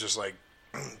beforehand, just like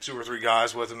 2 or 3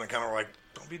 guys with him that kind of were like,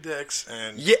 "Don't be dicks."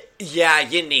 And yeah,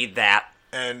 you need that.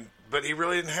 But he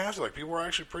really didn't have to. Like, people were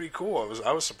actually pretty cool.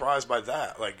 I was surprised by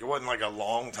that. Like, it wasn't like a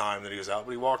long time that he was out,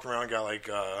 but he walked around and got like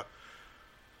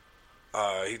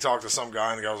he talked to some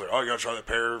guy, and the guy was like, "Oh, you gotta try that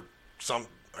pear."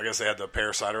 I guess they had the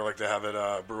pear cider like they have at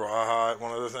Brouhaha at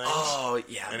one of the things. Oh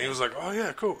yeah. And he was like, "Oh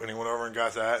yeah, cool." And he went over and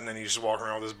got that, and then he just walked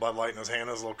around with his Bud Light in his hand,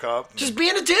 his little cup, just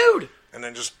being a dude, and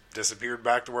then just disappeared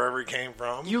back to wherever he came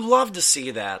from. You love to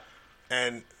see that.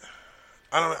 And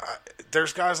I don't know.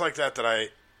 There's guys like that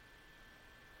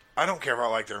I don't care if I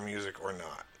like their music or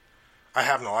not. I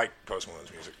happen to like Post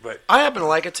Malone's music, but I happen to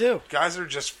like it too. Guys are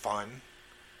just fun.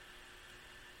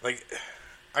 Like,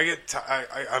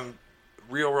 I'm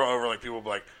real over like people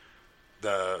like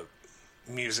the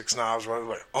music snobs, where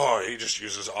like, oh, he just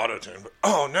uses auto-tune. But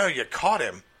oh no, you caught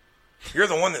him. You're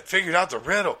the one that figured out the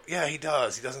riddle. Yeah, he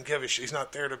does. He doesn't give a shit. He's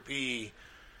not there to be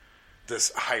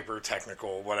this hyper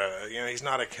technical whatever. He's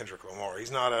not a Kendrick Lamar.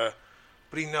 He's not a.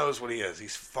 But he knows what he is.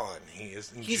 He's fun. He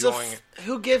is enjoying it.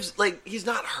 Who gives, like, he's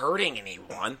not hurting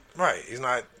anyone. Right. He's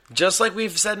not. Just like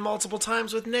we've said multiple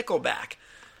times with Nickelback.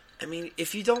 I mean,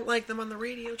 if you don't like them on the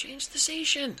radio, change the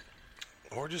station.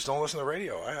 Or just don't listen to the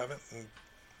radio. I haven't.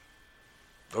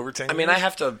 Over 10 years. I mean, I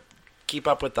have to keep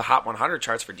up with the Hot 100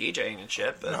 charts for DJing and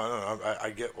shit. But No.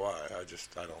 I get why. I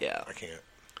don't. Yeah. I can't.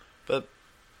 But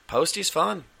Posty's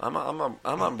fun. I'm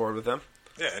on board with him.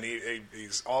 Yeah, and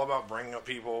he's all about bringing up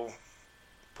people,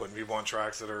 putting people on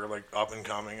tracks that are like up and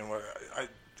coming and what.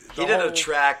 He did a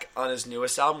track on his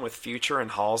newest album with Future and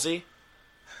Halsey.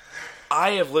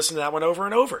 I have listened to that one over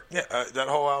and over. Yeah, that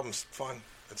whole album's fun.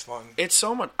 It's fun. It's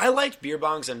so much. I liked Beer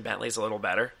Bongs and Bentleys a little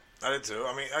better. I did too.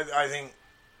 I mean, I think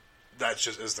that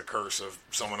just is the curse of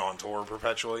someone on tour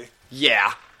perpetually.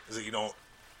 Yeah. Is that you don't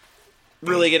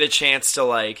really get a chance to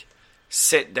like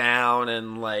sit down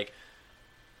and like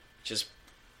just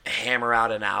hammer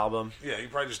out an album. Yeah, you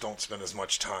probably just don't spend as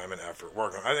much time and effort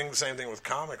working on it. I think the same thing with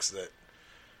comics that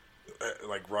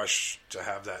like rush to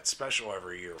have that special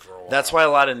every year for a while. That's why a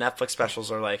lot of Netflix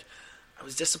specials are like, I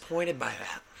was disappointed by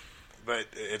that. But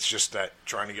it's just that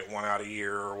trying to get one out a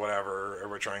year or whatever, or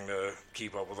we're trying to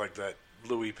keep up with like that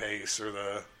Louis pace or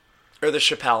the Or the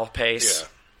Chappelle pace.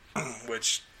 Yeah.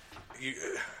 Which,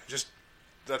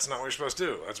 that's not what you're supposed to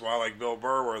do. That's why, like, Bill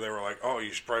Burr, where they were like, oh,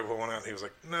 you should probably put one out. And he was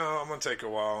like, no, I'm going to take a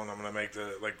while, and I'm going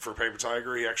to make for Paper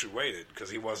Tiger, he actually waited, because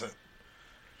he wasn't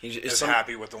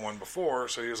happy with the one before,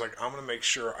 so he was like, I'm going to make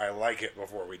sure I like it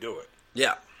before we do it.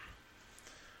 Yeah.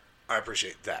 I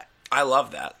appreciate that. I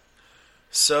love that.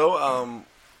 So,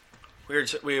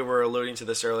 we were alluding to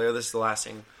this earlier. This is the last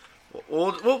thing.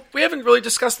 Well, we haven't really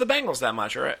discussed the Bengals that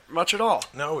much at all.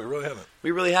 No, we really haven't.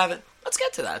 We really haven't. Let's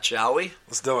get to that, shall we?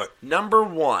 Let's do it. Number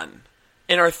 1.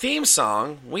 In our theme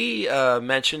song, we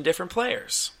mentioned different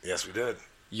players. Yes, we did.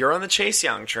 You're on the Chase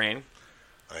Young train.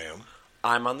 I am.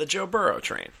 I'm on the Joe Burrow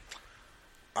train.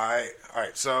 All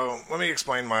right, so let me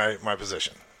explain my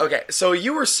position. Okay, so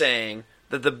you were saying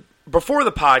that before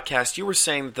the podcast, you were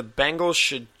saying that the Bengals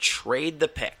should trade the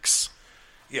picks.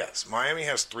 Yes, Miami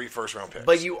has 3 first-round picks.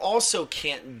 But you also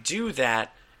can't do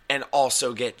that and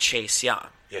also get Chase Young.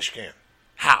 Yes, you can.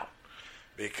 How?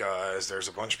 Because there's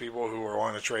a bunch of people who are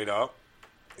wanting to trade up.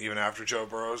 Even after Joe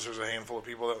Burrows, there's a handful of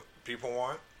people that people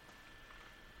want.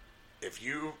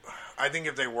 I think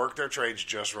if they work their trades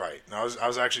just right. Now, I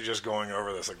was actually just going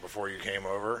over this like before you came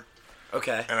over.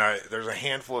 Okay. And there's a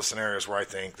handful of scenarios where I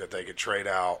think that they could trade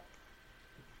out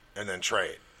and then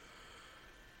trade.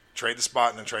 Trade the spot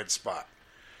and then trade the spot.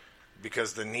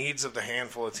 Because the needs of the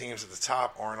handful of teams at the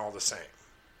top aren't all the same.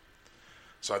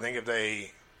 So I think if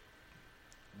they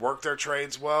work their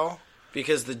trades well.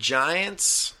 Because the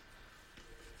Giants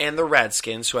and the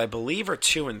Redskins, who I believe are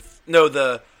 2 no,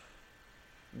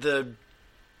 the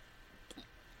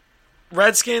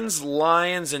Redskins,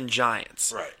 Lions, and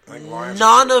Giants. Right. Like Lions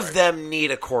none of them need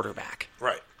a quarterback.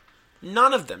 Right.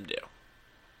 None of them do.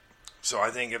 So I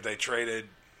think if they traded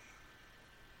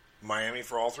Miami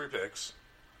for all 3 picks,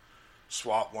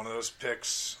 swap one of those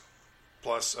picks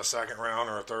plus a second round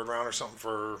or a third round or something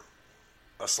for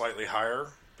a slightly higher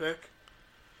pick,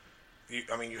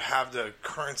 you have the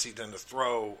currency then to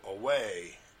throw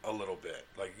away a little bit.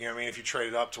 Like, you know what I mean? If you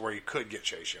traded up to where you could get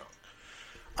Chase Young.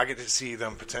 I get to see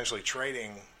them potentially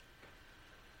trading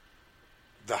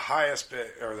the highest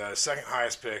pick or the second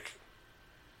highest pick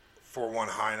for one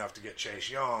high enough to get Chase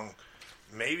Young,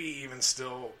 maybe even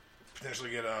still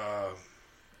potentially get I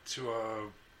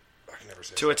can never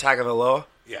say Tua Tagovailoa?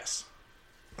 Yes.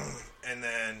 And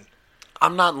then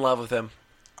I'm not in love with him.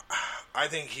 I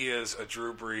think he is a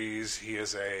Drew Brees. He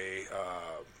is a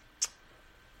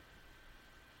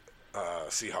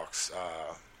Seahawks.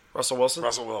 Russell Wilson?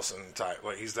 Russell Wilson type.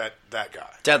 Like, he's that guy.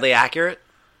 Deadly accurate?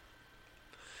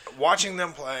 Watching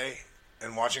them play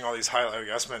and watching all these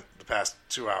highlights, I spent the past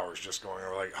 2 hours just going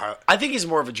over I think he's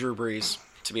more of a Drew Brees,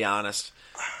 to be honest.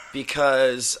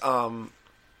 Because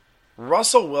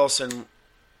Russell Wilson,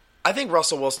 I think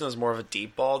Russell Wilson is more of a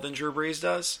deep ball than Drew Brees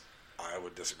does. I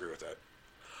would disagree with that.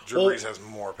 Drew Brees has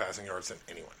more passing yards than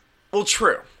anyone. Well,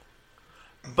 true.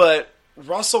 But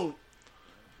Russell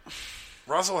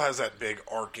has that big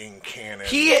arcing cannon.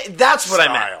 That's what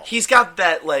I meant. He's got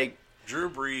that, like... Drew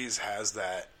Brees has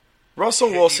that... Russell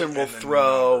Wilson will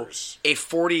throw a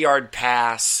 40-yard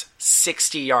pass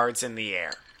 60 yards in the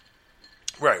air.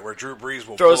 Right, where Drew Brees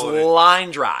will throws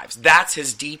line drives. That's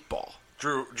his deep ball.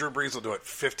 Drew Brees will do it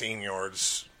 15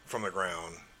 yards from the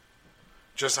ground,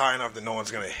 just high enough that no one's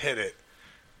going to hit it,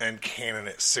 and cannon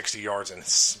it 60 yards and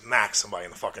smack somebody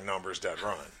in the fucking numbers dead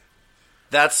run.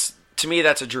 To me,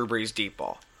 that's a Drew Brees deep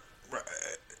ball. Right,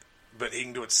 but he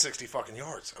can do it 60 fucking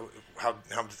yards. How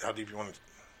deep you want to?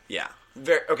 Yeah.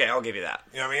 Okay, I'll give you that.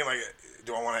 You know what I mean? Like,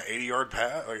 do I want an 80-yard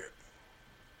pass? Like,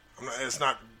 it's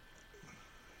not.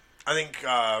 I think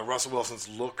Russell Wilson's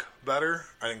look better.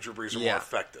 I think Drew Brees are more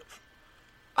effective.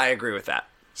 I agree with that.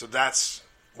 So that's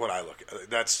what I look at.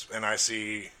 And I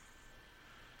see,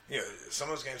 some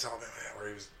of those games Alabama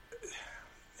where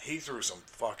he threw some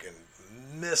fucking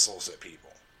missiles at people.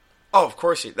 Oh, of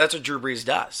course that's what Drew Brees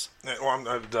does.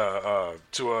 Well,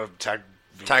 Tua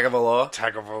Tagovailoa.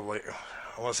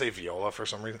 I want to say Viola for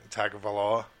some reason.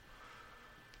 Tagovailoa.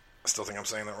 I still think I'm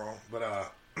saying that wrong,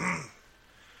 but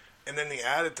and then the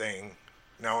added thing.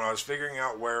 Now, when I was figuring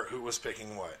out who was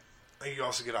picking what, I think you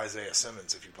also get Isaiah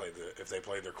Simmons if they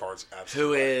played their cards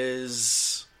absolutely. Who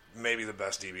is maybe the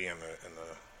best DB in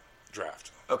the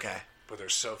draft. Okay, but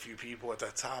there's so few people at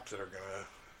that top that are gonna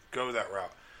go that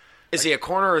route. Is he a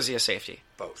corner or is he a safety?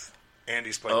 Both. And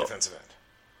he's played defensive end.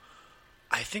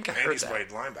 I think I heard that. And he's played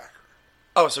linebacker.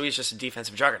 Oh, so he's just a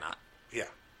defensive juggernaut. Yeah.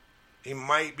 He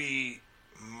might be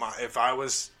if I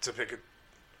was to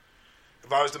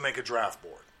make a draft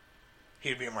board,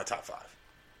 he'd be in my top 5.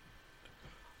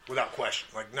 Without question.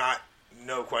 Like, not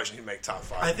no question he'd make top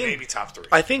 5, maybe top 3.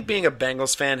 I think being a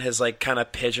Bengals fan has like kind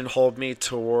of pigeonholed me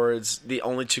towards the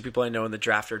only 2 people I know in the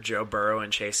draft are Joe Burrow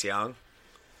and Chase Young.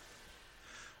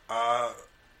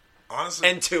 Honestly,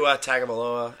 and Tua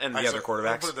Tagovailoa and the other quarterbacks.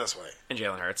 I'll put it this way: and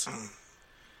Jalen Hurts.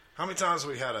 How many times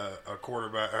have we had a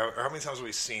quarterback? Or how many times have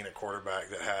we seen a quarterback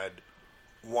that had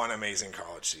one amazing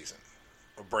college season?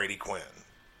 Brady Quinn.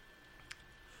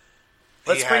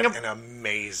 He had an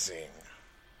amazing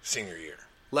senior year.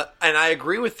 And I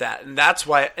agree with that, and that's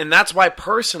why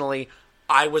personally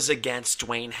I was against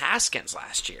Dwayne Haskins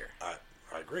last year. I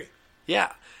agree.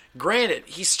 Yeah, granted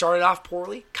he started off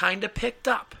poorly, kind of picked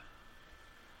up.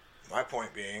 My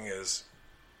point being is,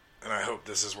 and I hope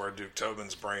this is where Duke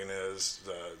Tobin's brain is,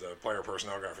 the player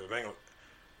personnel guy for the Bengals,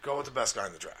 go with the best guy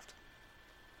in the draft.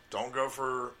 Don't go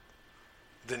for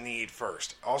the need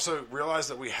first. Also, realize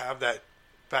that we have that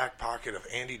back pocket of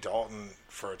Andy Dalton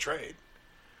for a trade.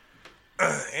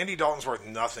 Andy Dalton's worth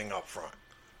nothing up front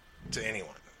to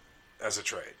anyone as a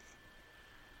trade.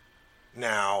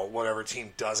 Now, whatever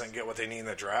team doesn't get what they need in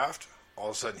the draft, all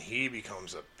of a sudden he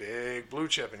becomes a big blue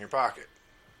chip in your pocket.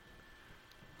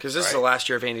 Because this is the last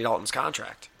year of Andy Dalton's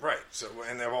contract. Right. So,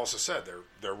 and they've also said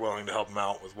they're willing to help him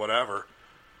out with whatever.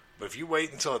 But if you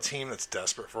wait until a team that's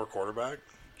desperate for a quarterback,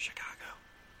 Chicago,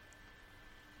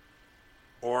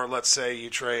 or let's say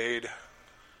you trade,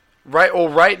 right? Well,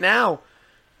 right now,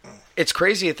 it's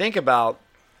crazy to think about.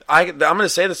 I'm going to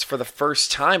say this for the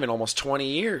first time in almost 20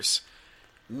 years.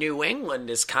 New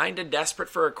England is kind of desperate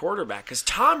for a quarterback because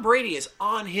Tom Brady is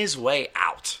on his way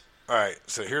out. All right.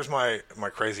 So here's my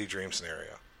crazy dream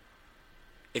scenario.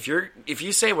 If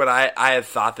you say what I had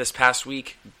thought this past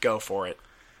week, go for it.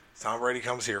 Tom Brady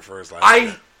comes here for his last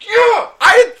year.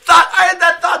 I had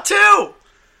that thought too.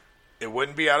 It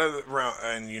wouldn't be out of the round,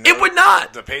 and it would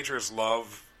not. The Patriots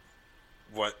love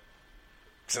what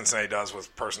Cincinnati does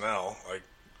with personnel. Like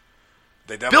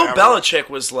they definitely. Bill Belichick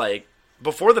was like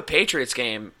before the Bengals Patriots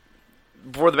game.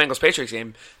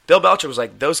 Bill Belichick was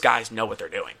like, those guys know what they're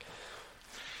doing.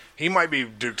 He might be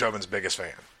Duke Tobin's biggest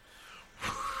fan.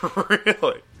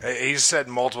 Really? He's said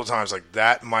multiple times, like,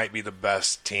 that might be the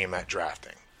best team at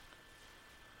drafting.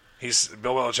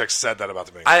 Bill Belichick said that about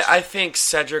the Bengals. I think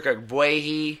Cedric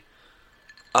Ogbuehi,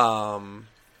 a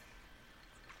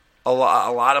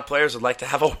lot of players would like to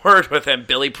have a word with him.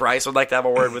 Billy Price would like to have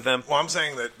a word with him. Well, I'm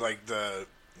saying that, like, the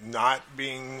not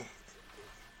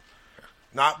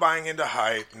buying into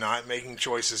hype, not making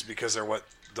choices because they're what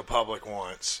the public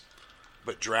wants,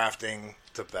 but drafting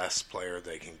the best player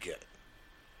they can get.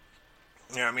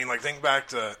 Yeah, I mean, like, think back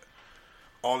to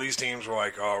all these teams were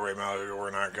like, oh, Ray Mallett,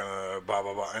 we're not going to blah,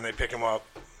 blah, blah. And they pick him up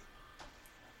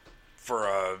for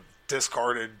a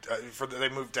discarded, they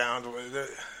moved down.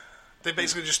 They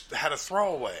basically just had a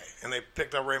throwaway. And they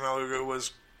picked up Ray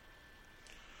Mallett,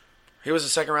 He was a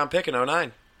second-round pick in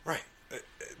 2009. Right.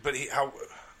 But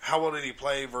how well did he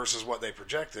play versus what they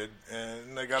projected?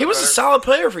 And they got. He was a solid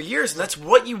player for years, and that's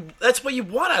what you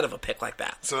want out of a pick like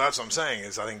that. So that's what I'm saying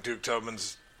is I think Duke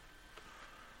Tobin's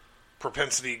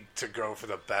propensity to go for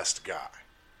the best guy.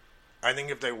 I think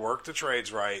if they work the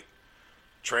trades right,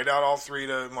 trade out all 3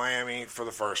 to Miami for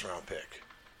the first round pick,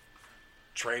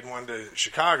 trade 1 to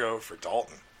Chicago for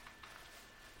Dalton.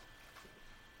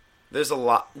 There's a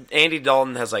lot. Andy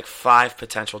Dalton has like 5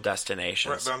 potential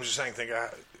destinations. Right, but I'm just saying,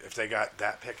 if they got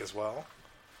that pick as well,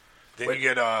 then you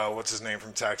get what's his name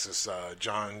from Texas,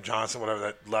 John Johnson, whatever,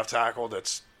 that left tackle.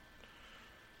 That's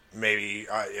maybe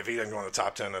if he doesn't go in the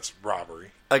top 10, that's robbery.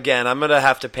 Again, I'm gonna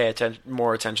have to pay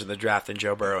more attention to the draft than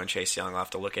Joe Burrow and Chase Young. I'll have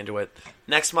to look into it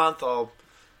next month. I'll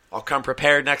come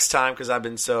prepared next time because I've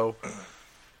been so.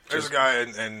 There's a guy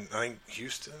in I think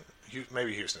Houston,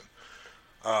 maybe Houston,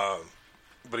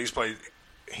 but he's played.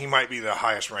 He might be the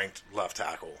highest ranked left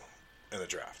tackle in the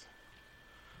draft,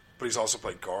 but he's also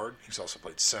played guard. He's also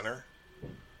played center.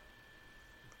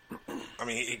 I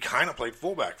mean, he kind of played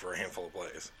fullback for a handful of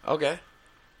plays. Okay.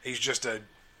 He's just a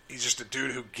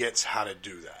dude who gets how to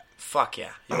do that. Fuck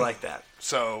yeah, you like that.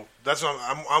 So that's what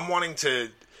I'm wanting to.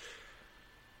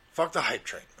 Fuck the hype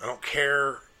train. I don't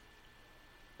care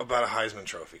about a Heisman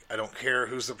Trophy. I don't care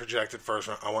who's the projected first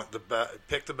round. I want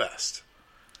pick the best.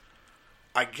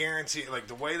 I guarantee, like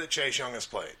the way that Chase Young has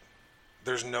played,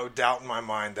 there's no doubt in my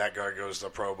mind that guy goes to the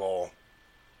Pro Bowl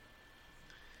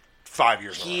 5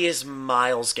 years. He is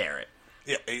Myles Garrett.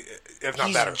 Yeah, if not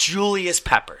He's better. Julius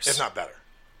Peppers. If not better.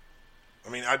 I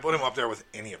mean, I'd put him up there with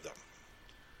any of them.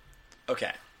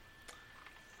 Okay.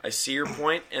 I see your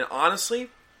point, and honestly,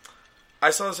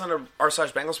 I saw this on a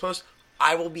r/Bengals post.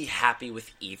 I will be happy with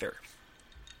either.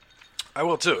 I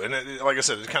will too, and like I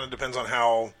said, it kind of depends on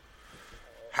how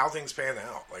how things pan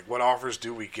out. Like, what offers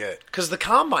do we get? Because the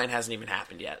combine hasn't even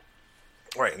happened yet.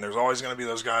 Right, and there's always going to be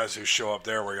those guys who show up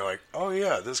there where you're like, oh,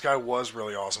 yeah, this guy was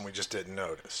really awesome. We just didn't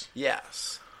notice.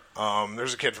 Yes.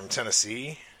 There's a kid from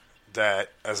Tennessee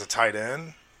that, as a tight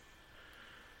end,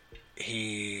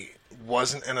 he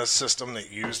wasn't in a system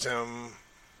that used him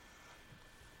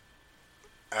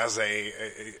as they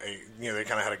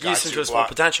kind of had a guy used him to his full block.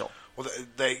 potential. Well,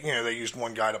 they used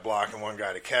one guy to block and one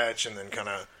guy to catch, and then kind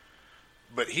of.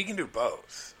 But he can do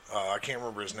both. I can't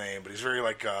remember his name, but he's very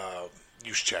like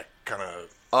Juszczyk kind of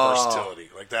versatility,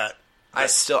 like that.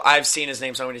 I've seen his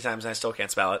name so many times, and I still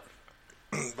can't spell it.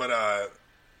 But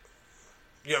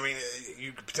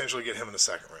you could potentially get him in the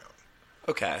second round.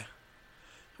 Okay.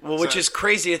 Well, which is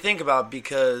crazy to think about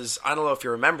because I don't know if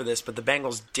you remember this, but the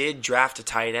Bengals did draft a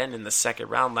tight end in the second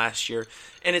round last year,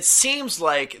 and it seems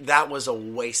like that was a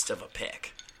waste of a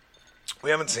pick.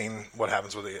 We haven't seen what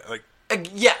happens with it. Like,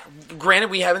 yeah, granted,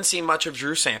 we haven't seen much of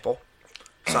Drew Sample,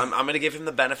 so I'm going to give him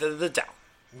the benefit of the doubt.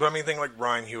 But I mean, think like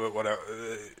Ryan Hewitt.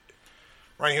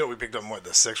 Ryan Hewitt, we picked up in the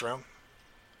 6th round.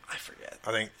 I forget.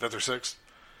 I think 5th or 6th.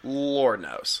 Lord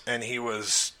knows. And he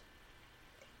was,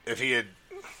 if he had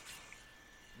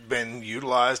been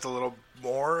utilized a little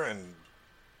more and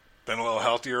been a little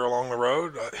healthier along the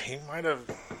road, he might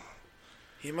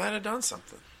have done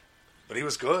something. But he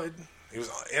was good. He was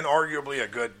inarguably a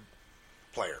good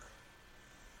player.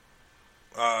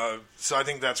 So I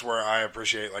think that's where I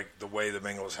appreciate like the way the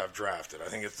Bengals have drafted. I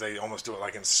think they almost do it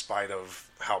like in spite of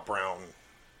how Brown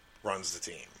runs the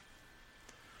team.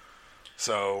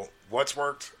 So what's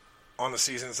worked on the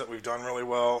seasons that we've done really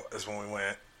well is when we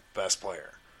went best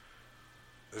player.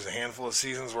 There's a handful of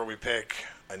seasons where we pick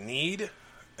a need,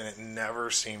 and it never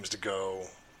seems to go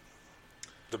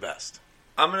the best.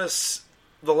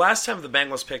 The last time the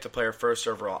Bengals picked a player first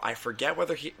overall, I forget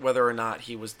whether or not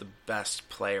he was the best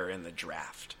player in the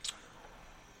draft.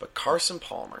 But Carson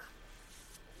Palmer,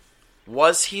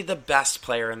 was he the best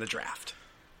player in the draft?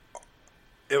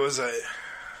 It was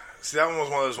that one was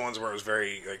one of those ones where it was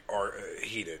very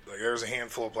heated. Like there was a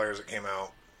handful of players that came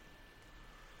out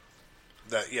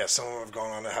that, yeah, some of them have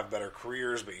gone on to have better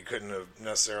careers, but you couldn't have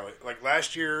necessarily... Like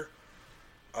last year,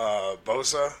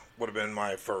 Bosa would have been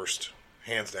my first,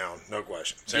 hands down, no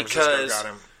question. San Francisco got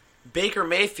him. Baker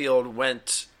Mayfield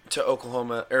went to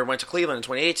Cleveland in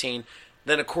 2018,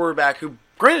 then a quarterback who,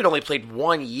 granted, only played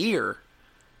 1 year,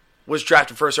 was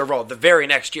drafted first overall the very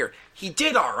next year. He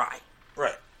did all right.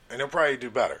 Right. And he'll probably do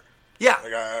better. Yeah.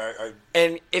 Like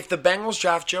and if the Bengals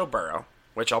draft Joe Burrow,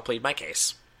 which I'll plead my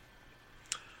case,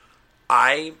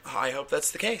 I hope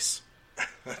that's the case.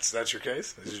 That's your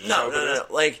case? No.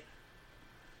 Like,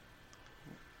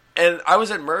 and I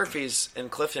was at Murphy's in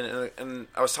Clifton, and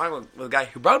I was talking with a guy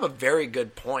who brought up a very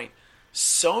good point.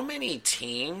 So many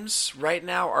teams right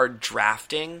now are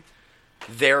drafting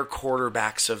their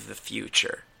quarterbacks of the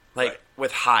future,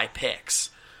 with high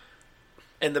picks.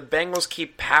 And the Bengals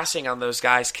keep passing on those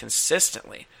guys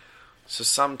consistently. So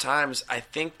sometimes I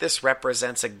think this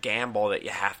represents a gamble that you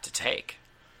have to take.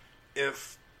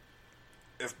 If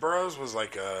Burrows was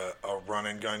like a run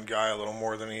and gun guy a little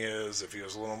more than he is, if he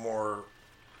was a little more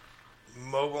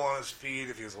mobile on his feet,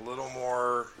 if he was a little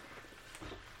more...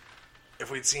 If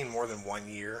we'd seen more than 1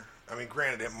 year, I mean,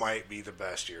 granted, it might be the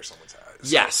best year someone's had.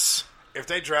 So yes. If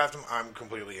they draft him, I'm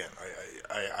completely in.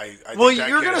 I well, think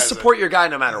you're going to support your guy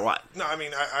no matter what. No, I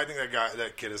mean, I think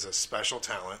that kid is a special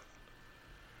talent,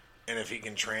 and if he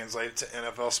can translate it to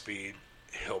NFL speed,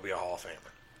 he'll be a Hall of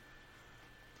Famer.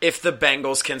 If the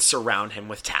Bengals can surround him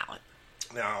with talent.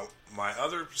 Now, my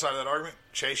other side of that argument,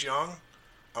 Chase Young,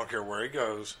 I don't care where he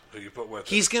goes, who you put with him.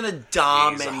 He's going to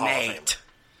dominate.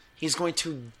 He's going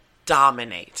to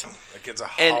dominate. That kid's a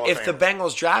Hall of Famer. And if the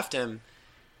Bengals draft him,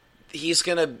 he's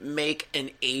going to make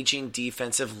an aging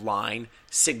defensive line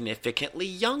significantly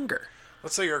younger.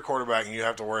 Let's say you're a quarterback and you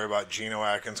have to worry about Geno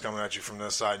Atkins coming at you from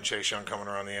this side and Chase Young coming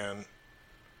around the end.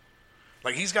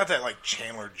 Like, he's got that, like,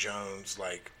 Chandler Jones,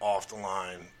 like, off the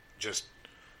line, just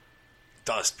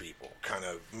dust people kind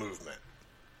of movement.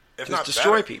 If just not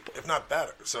destroy better, people. If not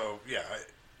better. So, yeah.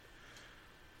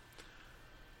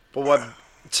 But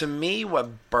to me,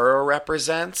 what Burrow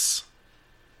represents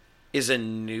is a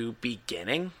new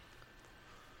beginning.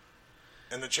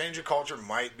 And the change of culture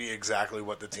might be exactly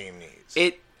what the team needs.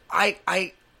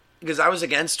 Because I was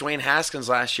against Dwayne Haskins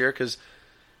last year because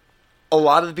a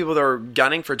lot of the people that were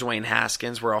gunning for Dwayne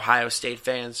Haskins were Ohio State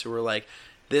fans who were like,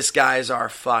 this guy's our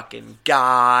fucking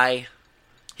guy.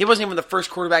 He wasn't even the first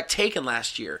quarterback taken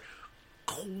last year.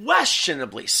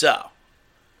 Questionably so.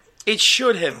 It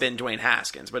should have been Dwayne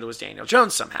Haskins, but it was Daniel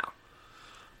Jones somehow.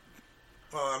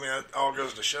 Well, I mean, it all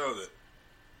goes to show that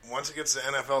once it gets to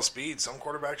NFL speed, some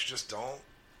quarterbacks just don't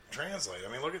translate.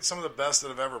 I mean, look at some of the best that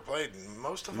have ever played.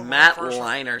 Most of them Matt aren't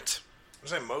Leinart. I'm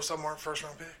saying most of them aren't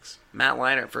first-round picks. Matt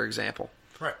Leinart, for example.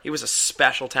 Right. He was a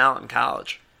special talent in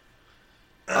college.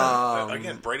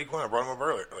 Again, Brady Quinn, I brought him up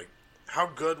earlier. Like, how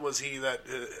good was he that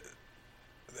at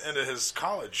the end of his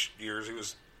college years? He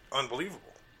was unbelievable.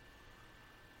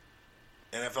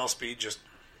 NFL speed just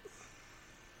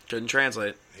couldn't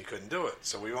translate. He couldn't do it.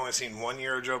 So we've only seen 1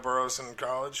 year of Joe Burrows in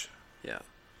college. Yeah.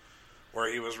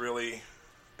 Where he was really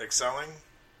excelling,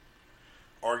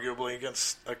 arguably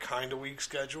against a kind of weak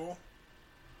schedule.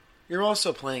 You're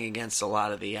also playing against a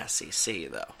lot of the SEC,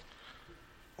 though.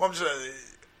 Well, I'm just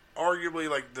arguably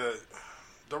like the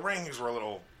rankings were a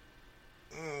little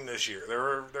this year.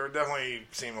 There definitely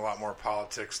seemed a lot more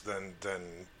politics than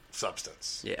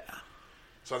substance. Yeah.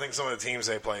 So I think some of the teams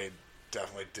they played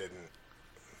definitely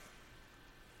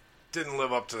didn't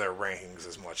live up to their rankings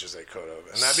as much as they could have.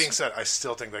 And that being said, I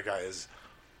still think that guy is.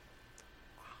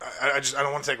 I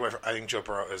don't want to take away from. I think Joe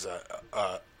Burrow is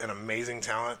an amazing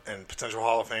talent and potential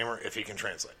Hall of Famer if he can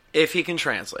translate. If he can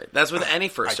translate, that's with any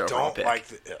first overall pick. I don't like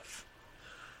the if.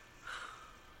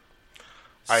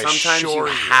 Sometimes you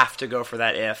have to go for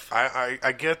that if.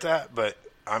 I get that, but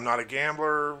I'm not a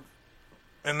gambler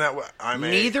in that way.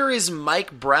 Neither is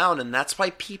Mike Brown, and that's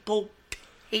why people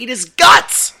hate his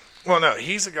guts. Well, no,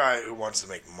 he's a guy who wants to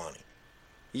make money.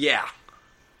 Yeah.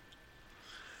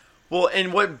 Well,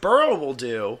 and what Burrow will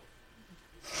do,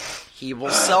 he will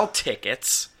sell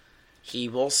tickets. He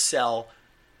will sell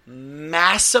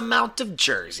mass amount of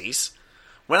jerseys.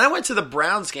 When I went to the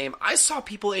Browns game, I saw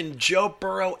people in Joe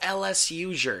Burrow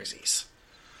LSU jerseys.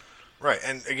 Right,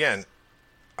 and again,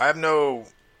 I have no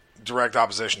direct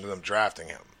opposition to them drafting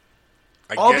him.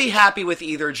 I'll be happy with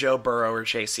either Joe Burrow or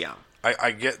Chase Young.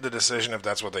 I get the decision if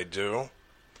that's what they do.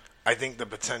 I think the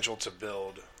potential to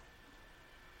build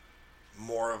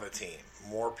more of a team,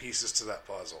 more pieces to that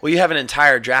puzzle. Well, you have an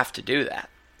entire draft to do that.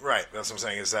 Right, that's what I'm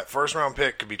saying, is that first-round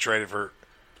pick could be traded for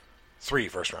 3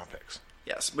 first-round picks.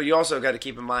 Yes, but you also got to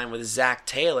keep in mind with Zach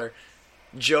Taylor,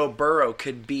 Joe Burrow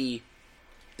could be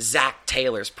Zach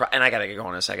Taylor's and I got to get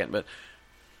going in a second, but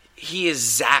he is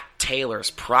Zach Taylor's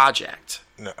project.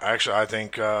 No, actually, I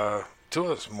think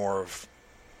Tua's more of.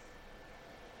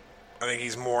 I think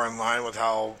he's more in line with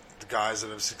how the guys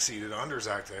that have succeeded under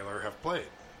Zach Taylor have played.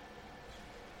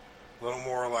 A little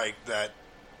more like that.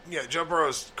 Yeah, Joe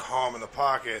Burrow's calm in the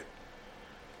pocket,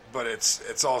 but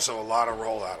it's also a lot of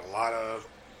rollout, a lot of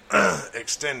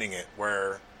extending it.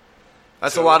 Where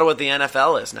that's a lot of what the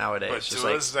NFL is nowadays. But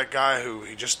Tua's that guy who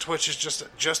he just twitches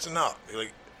just enough.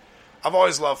 Like, I've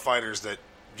always loved fighters that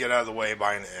get out of the way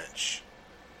by an inch.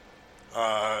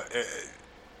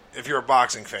 If you're a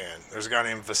boxing fan, there's a guy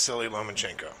named Vasily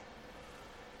Lomachenko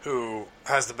who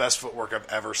has the best footwork I've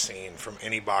ever seen from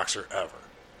any boxer ever.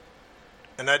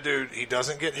 And that dude, he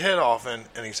doesn't get hit often,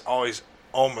 and he's always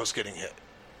almost getting hit.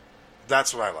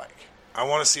 That's what I like. I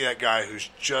want to see that guy who's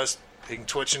he can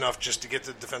twitch enough just to get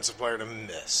the defensive player to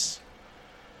miss.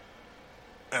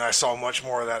 And I saw much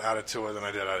more of that out of Tua than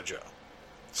I did out of Joe.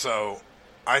 So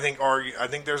I think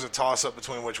there's a toss-up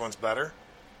between which one's better.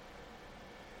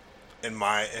 In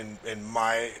my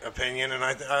opinion, and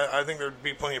I think there'd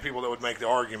be plenty of people that would make the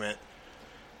argument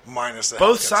minus the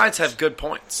both sides have good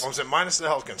points. Well, I'm saying minus the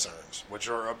health concerns, which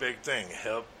are a big thing.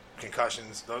 Hip,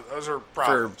 concussions, those are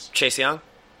problems. For Chase Young?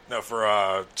 No,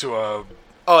 for Tua.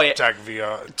 Oh yeah,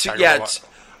 Tagovailoa.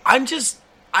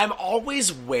 I'm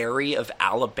always wary of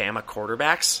Alabama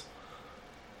quarterbacks.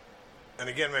 And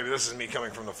again, maybe this is me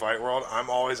coming from the fight world. I'm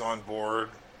always on board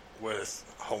with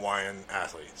Hawaiian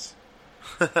athletes.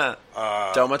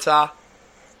 Domata?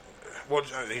 Well,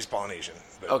 he's Polynesian.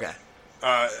 But, okay.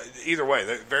 Either way,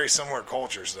 they're very similar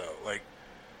cultures, though. Like,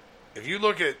 if you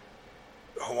look at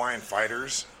Hawaiian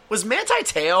fighters... Was Manti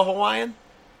Te'o Hawaiian?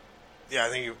 Yeah, I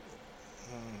think you...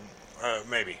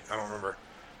 maybe. I don't remember.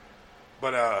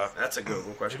 But, that's a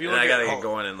Google question. I gotta get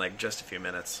going in, like, just a few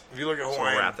minutes. If you look at Hawaiian... So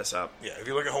we'll wrap this up. Yeah, if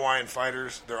you look at Hawaiian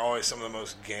fighters, they're always some of the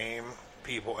most game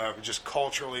people ever. Just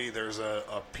culturally, there's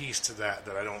a piece to that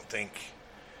I don't think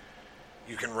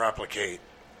you can replicate.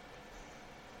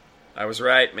 I was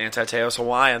right. Manti Te'o's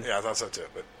Hawaiian. Yeah, I thought so too.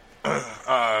 But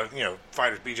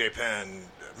fighters, BJ Penn,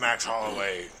 Max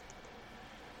Holloway.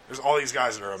 There's all these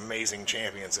guys that are amazing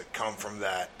champions that come from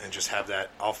that and just have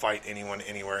that I'll fight anyone,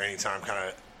 anywhere, anytime kind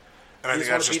of. And I think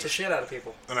that's just beat the shit out of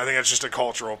people. And I think that's just a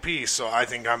cultural piece. So I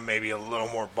think I'm maybe a little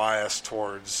more biased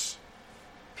towards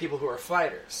people who are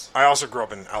fighters. I also grew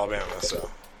up in Alabama, so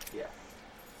yeah.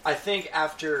 I think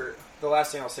after the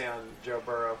last thing I'll say on Joe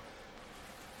Burrow.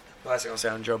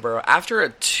 After a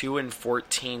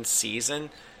 2-14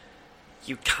 season,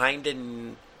 you kind of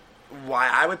why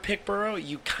I would pick Burrow,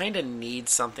 you kind of need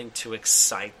something to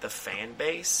excite the fan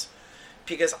base.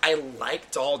 Because I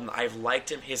like Dalton. I've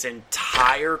liked him his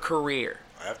entire career.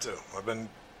 I have to.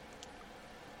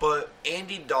 But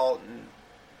Andy Dalton,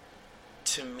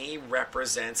 to me,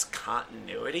 represents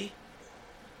continuity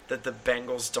that the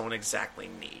Bengals don't exactly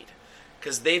need.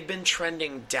 Because they've been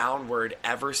trending downward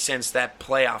ever since that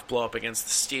playoff blow-up against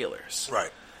the Steelers.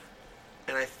 Right.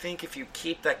 And I think if you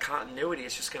keep that continuity,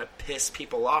 it's just going to piss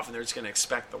people off, and they're just going to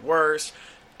expect the worst.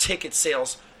 Ticket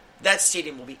sales, that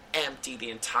stadium will be empty the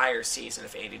entire season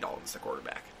if Andy Dalton's the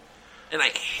quarterback. And I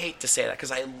hate to say that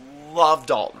because I love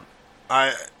Dalton.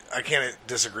 I can't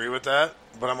disagree with that,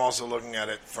 but I'm also looking at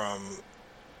it from,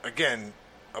 again,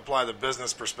 apply the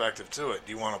business perspective to it.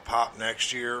 Do you want to pop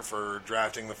next year for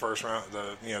drafting the first round,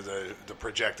 the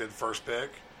projected first pick?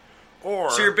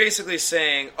 Or so you're basically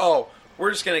saying,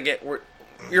 we're just going to get...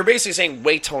 You're basically saying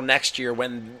wait till next year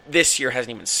when this year hasn't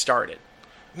even started.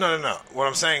 No. What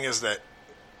I'm saying is that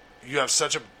you have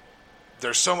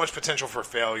there's so much potential for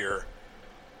failure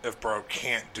if Burrow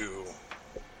can't do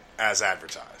as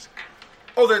advertised.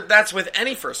 That's with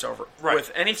any first over. Right.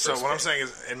 With any first So what pick. I'm saying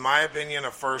is, in my opinion,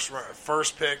 a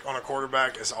first pick on a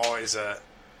quarterback is always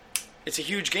it's a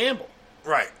huge gamble.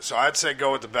 Right. So I'd say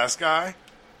go with the best guy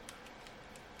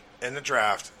in the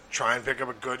draft. Try and pick up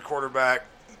a good quarterback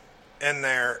in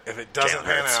there. If it doesn't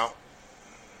pan out,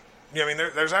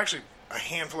 there's actually a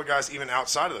handful of guys even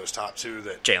outside of those top two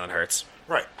that Jalen Hurts.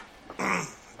 Right.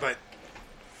 But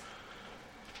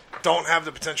don't have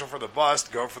the potential for the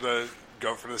bust. Go for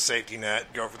the safety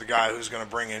net. Go for the guy who's going to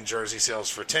bring in jersey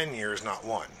sales for 10 years, not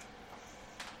one.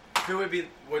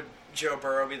 Would Joe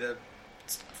Burrow be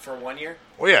for 1 year?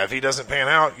 Well, yeah, if he doesn't pan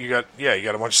out, you got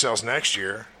a bunch of sales next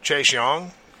year. Chase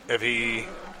Young, if he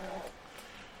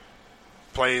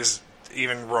plays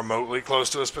even remotely close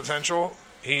to his potential,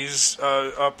 he's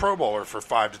a Pro Bowler for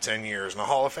 5 to 10 years and a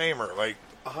Hall of Famer.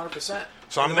 100%.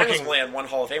 So I'm the Bengals looking. only had one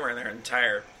Hall of Famer in their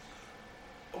entire.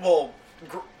 Well,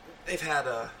 they've had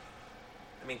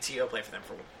T.O. played for them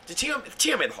for. Did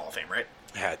T.O. made the Hall of Fame, right?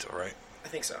 Had to, right? I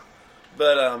think so.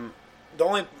 But the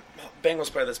only Bengals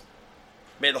player that's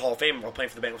made the Hall of Fame while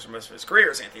playing for the Bengals for most of his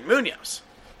career is Anthony Munoz.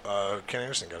 Ken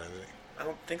Anderson got in, did he? I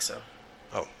don't think so.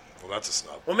 Oh, well, that's a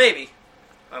snub. Well, maybe.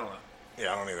 I don't know.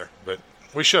 Yeah, I don't either. But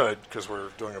we should, because we're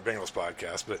doing a Bengals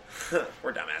podcast. But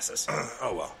we're dumbasses.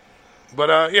 Oh, well.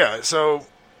 But, so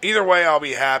either way, I'll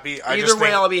be happy.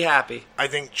 I'll be happy. I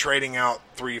think trading out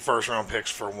 3 first-round picks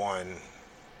for 1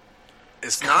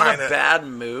 is not a bad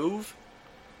move.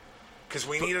 Because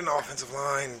we need an offensive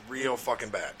line real fucking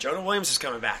bad. Jonah Williams is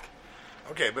coming back.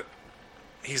 Okay, but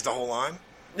he's the whole line?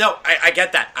 No, I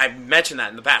get that. I've mentioned that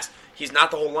in the past. He's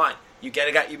not the whole line. You get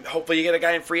a guy. Hopefully, you get a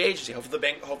guy in free agency. Hopefully,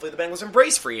 the Bengals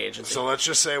embrace free agency. So let's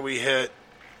just say we hit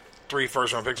 3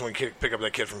 first-round picks and we pick up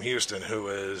that kid from Houston who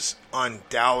is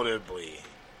undoubtedly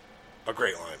a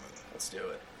great lineman. Let's do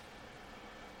it.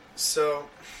 So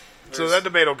that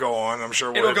debate will go on. I'm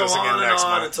sure we'll hit this again next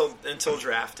month until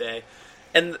draft day.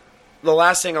 And the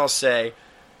last thing I'll say,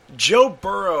 Joe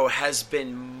Burrow has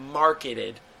been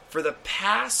marketed for the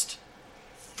past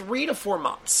 3 to 4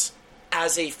 months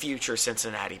as a future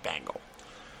Cincinnati Bengal.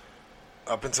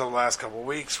 Up until the last couple of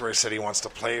weeks where he said he wants to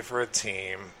play for a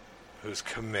team who's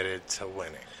committed to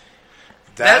winning.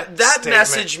 That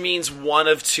message means one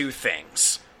of 2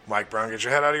 things. Mike Brown, get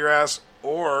your head out of your ass,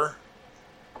 or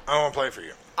I don't want to play for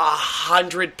you.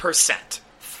 100%.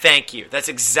 Thank you. That's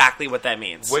exactly what that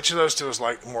means. Which of those 2 is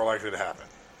more likely to happen?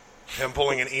 Him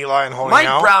pulling an Eli and holding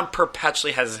out? Mike Brown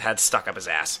perpetually has his head stuck up his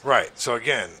ass. Right. So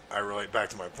again, I relate back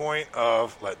to my point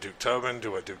of let Duke Tobin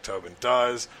do what Duke Tobin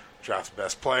does, draft the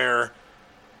best player.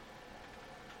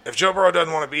 If Joe Burrow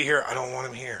doesn't want to be here, I don't want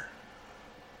him here.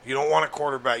 You don't want a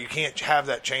quarterback. You can't have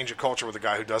that change of culture with a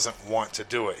guy who doesn't want to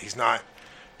do it. He's not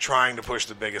trying to push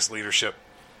the biggest leadership,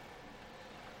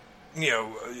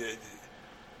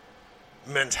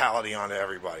 mentality onto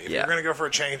everybody. If you're going to go for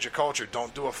a change of culture,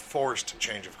 don't do a forced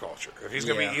change of culture. If he's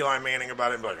going to be Eli Manning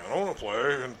about it and be like, I don't want to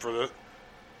play, and for the...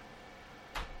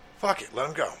 Fuck it, let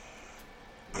him go.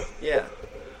 Yeah.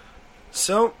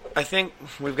 So, I think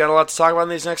we've got a lot to talk about in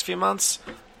these next few months.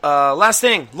 Last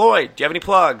thing, Lloyd, do you have any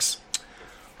plugs?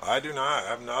 I do not. I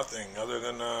have nothing other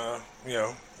than,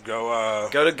 go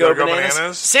to Go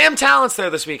Bananas. Sam Talent's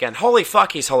there this weekend. Holy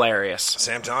fuck, he's hilarious.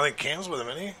 Sam Talent, I think Cam's with him,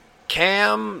 isn't he?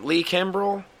 Cam, Lee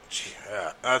Kimbrell.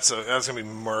 Yeah, that's gonna be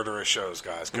murderous shows,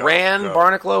 guys. Rand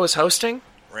Barnacle is hosting.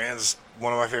 Rand's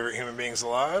one of my favorite human beings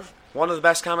alive. One of the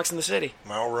best comics in the city.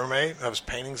 My old roommate has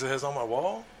paintings of his on my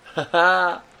wall.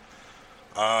 Oh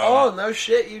no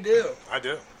shit, you do. I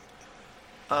do.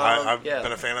 I've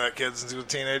been a fan of that kid since he was a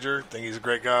teenager. Think he's a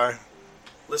great guy.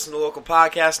 listen to local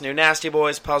podcasts, New Nasty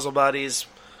Boys, Puzzle Buddies,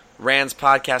 Rand's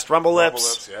podcast, Rumble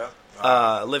Lips.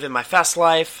 Yeah. Living My Fest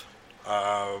Life.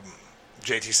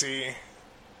 JTC.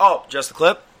 Oh, Just the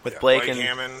Clip with Blake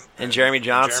Hammond and Jeremy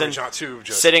Johnson.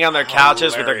 Just sitting on their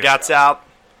couches with their guts out.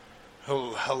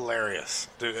 Hilarious.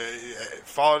 Dude,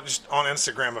 follow it just on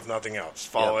Instagram if nothing else.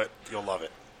 Follow it. You'll love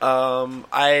it.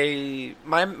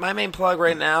 My main plug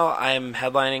right now, I'm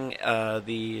headlining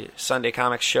the Sunday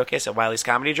Comics Showcase at Wiley's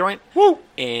Comedy Joint. Woo!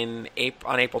 On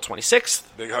April 26th.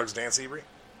 Big hugs, Dan Seabury.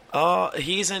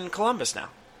 He's in Columbus now.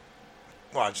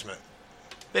 Well, I just meant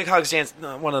Big Hugs, Dan,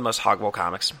 one of the most hoggle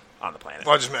comics on the planet.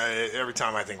 Well, I just meant every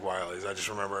time I think Wiley's, I just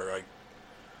remember like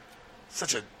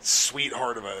such a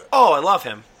sweetheart of a. Oh, I love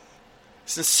him.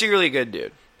 Sincerely good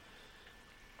dude.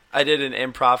 I did an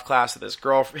improv class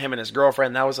with him and his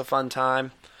girlfriend. That was a fun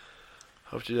time.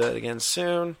 Hope to do that again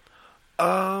soon.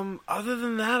 Other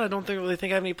than that, I don't really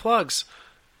think I have any plugs.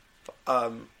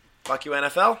 Fuck you,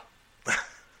 NFL. You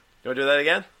want to do that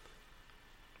again?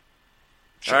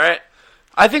 Sure. All right.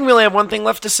 I think we only have one thing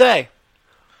left to say.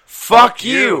 Fuck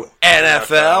you,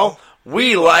 NFL.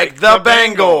 We like the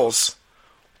Bengals.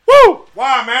 Woo!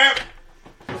 Why, man?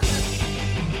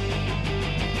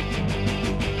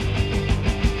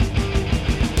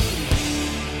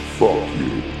 Fuck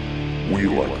you. We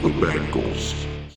like the Bengals.